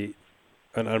maybe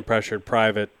an unpressured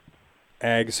private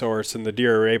ag source and the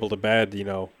deer are able to bed,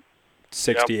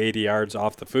 60, 80 yards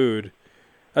off the food,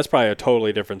 that's probably a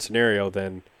totally different scenario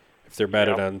than if they're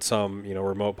bedded on some,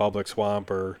 remote public swamp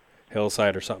or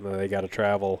hillside or something that they got to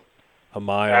travel a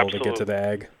mile to get to the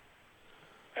ag.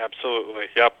 Absolutely.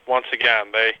 Yep. Once again,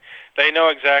 they know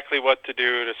exactly what to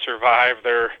do to survive.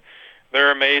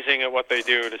 They're amazing at what they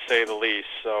do, to say the least.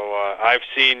 So I've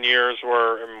seen years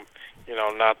where,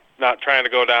 not trying to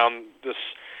go down the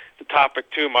topic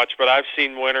too much, but I've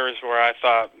seen winters where I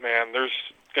thought, man,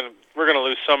 we're gonna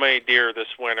lose so many deer this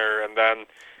winter, and then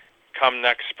come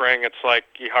next spring, it's like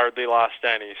you hardly lost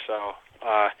any. So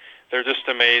they're just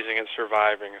amazing at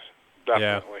surviving,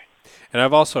 definitely. Yeah. And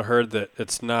I've also heard that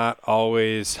it's not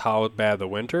always how bad the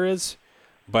winter is,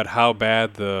 but how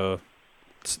bad the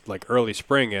early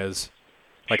spring is.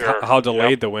 Like sure. how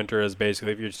delayed the winter is,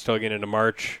 basically. If you're still getting into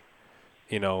March,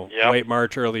 late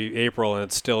March, early April, and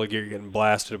it's still you're getting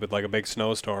blasted with like a big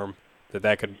snowstorm,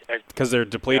 that could, because they're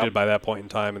depleted by that point in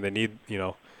time, and they need,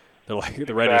 they're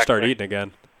ready to start eating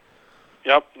again.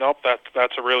 Yep. Nope.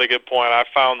 That's a really good point. I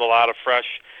found a lot of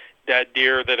fresh dead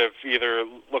deer that have either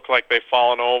looked like they've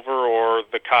fallen over, or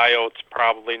the coyotes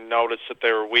probably noticed that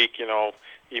they were weak.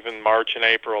 Even March and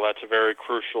April, that's a very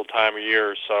crucial time of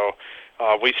year. So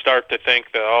we start to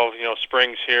think that,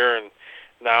 spring's here, and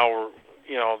now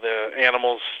the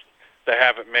animals that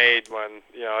haven't made when,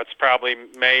 it's probably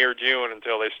May or June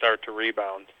until they start to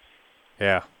rebound.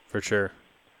 Yeah, for sure.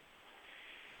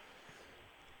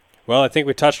 Well, I think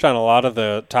we touched on a lot of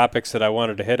the topics that I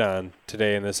wanted to hit on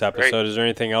today in this episode. Great. Is there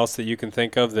anything else that you can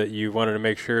think of that you wanted to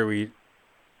make sure we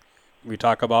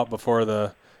talk about before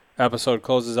the episode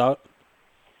closes out?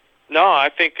 No, I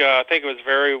think it was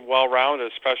very well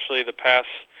rounded, especially the past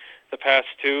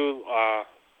two.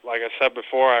 Like I said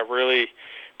before, I really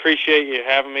appreciate you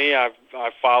having me. I've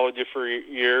followed you for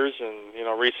years, and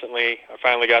recently I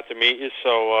finally got to meet you.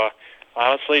 So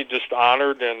honestly, just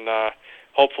honored, and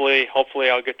hopefully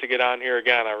I'll get on here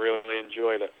again. I really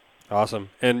enjoyed it. Awesome.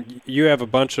 And you have a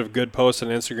bunch of good posts on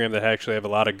Instagram that actually have a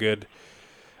lot of good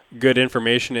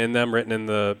information in them, written in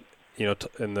the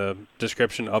in the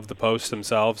description of the posts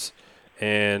themselves.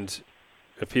 And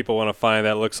if people want to find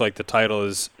that, looks like the title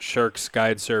is Shirk's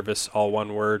Guide Service, all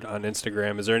one word, on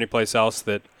Instagram. Is there any place else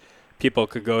that people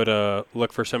could go to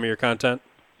look for some of your content?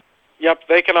 Yep,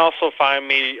 they can also find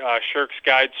me, Shirk's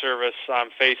Guide Service, on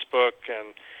Facebook,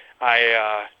 and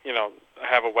I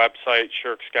have a website,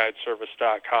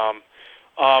 shirksguideservice.com.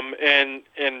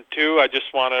 And two, I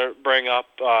just want to bring up,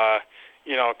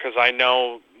 because I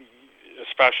know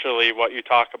especially what you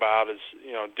talk about is,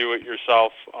 do it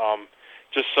yourself.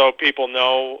 Just so people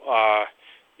know,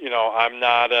 I'm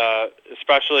not,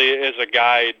 especially as a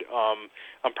guide,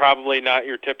 I'm probably not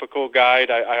your typical guide.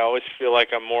 I always feel like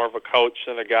I'm more of a coach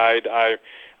than a guide.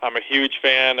 I'm a huge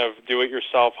fan of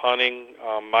do-it-yourself hunting.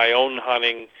 My own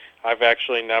hunting, I've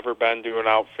actually never been to an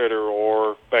outfitter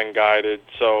or been guided.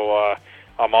 So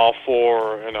I'm all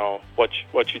for,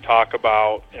 what you talk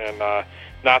about. And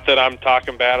not that I'm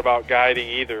talking bad about guiding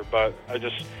either, but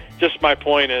just my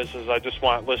point is I just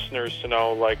want listeners to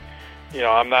know,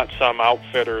 I'm not some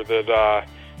outfitter that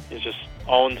is just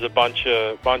owns a bunch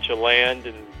of land,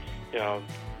 and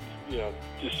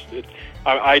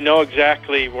I know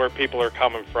exactly where people are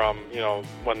coming from,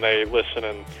 when they listen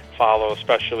and follow,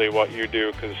 especially what you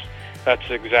do, because that's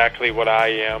exactly what I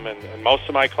am, and most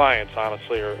of my clients,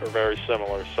 honestly, are very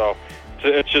similar. So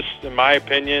it's just, in my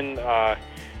opinion,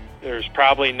 there's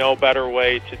probably no better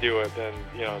way to do it than,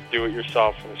 do it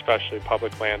yourself, and especially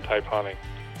public land type hunting.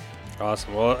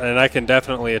 Awesome. Well, and I can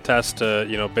definitely attest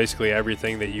to, basically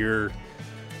everything that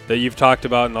you've talked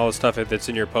about, and all the stuff that's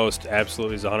in your post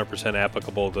absolutely is 100%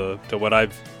 applicable to what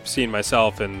I've seen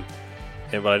myself and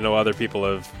what I know other people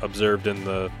have observed in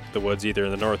the woods, either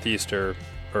in the Northeast or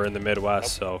in the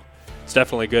Midwest. So it's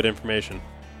definitely good information.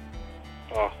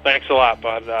 Oh, thanks a lot,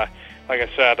 bud. Like I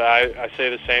said, I say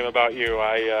the same about you.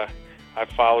 I've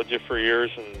followed you for years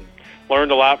and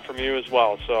learned a lot from you as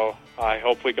well. So I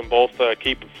hope we can both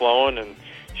keep it flowing and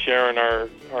sharing our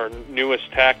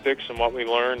newest tactics and what we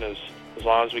learn as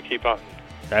long as we keep hunting.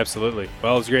 Absolutely.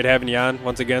 Well, it was great having you on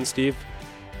once again, Steve,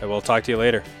 and we'll talk to you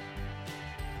later.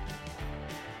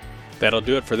 That'll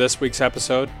do it for this week's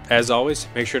episode. As always,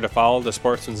 make sure to follow the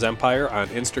Sportsman's Empire on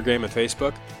Instagram and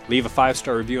Facebook, leave a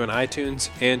 5-star review on iTunes,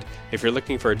 and if you're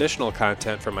looking for additional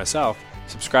content from myself,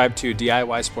 subscribe to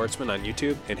DIY Sportsman on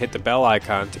YouTube and hit the bell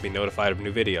icon to be notified of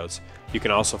new videos. You can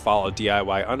also follow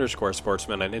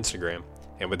DIY_Sportsman on Instagram.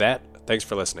 And with that, thanks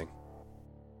for listening.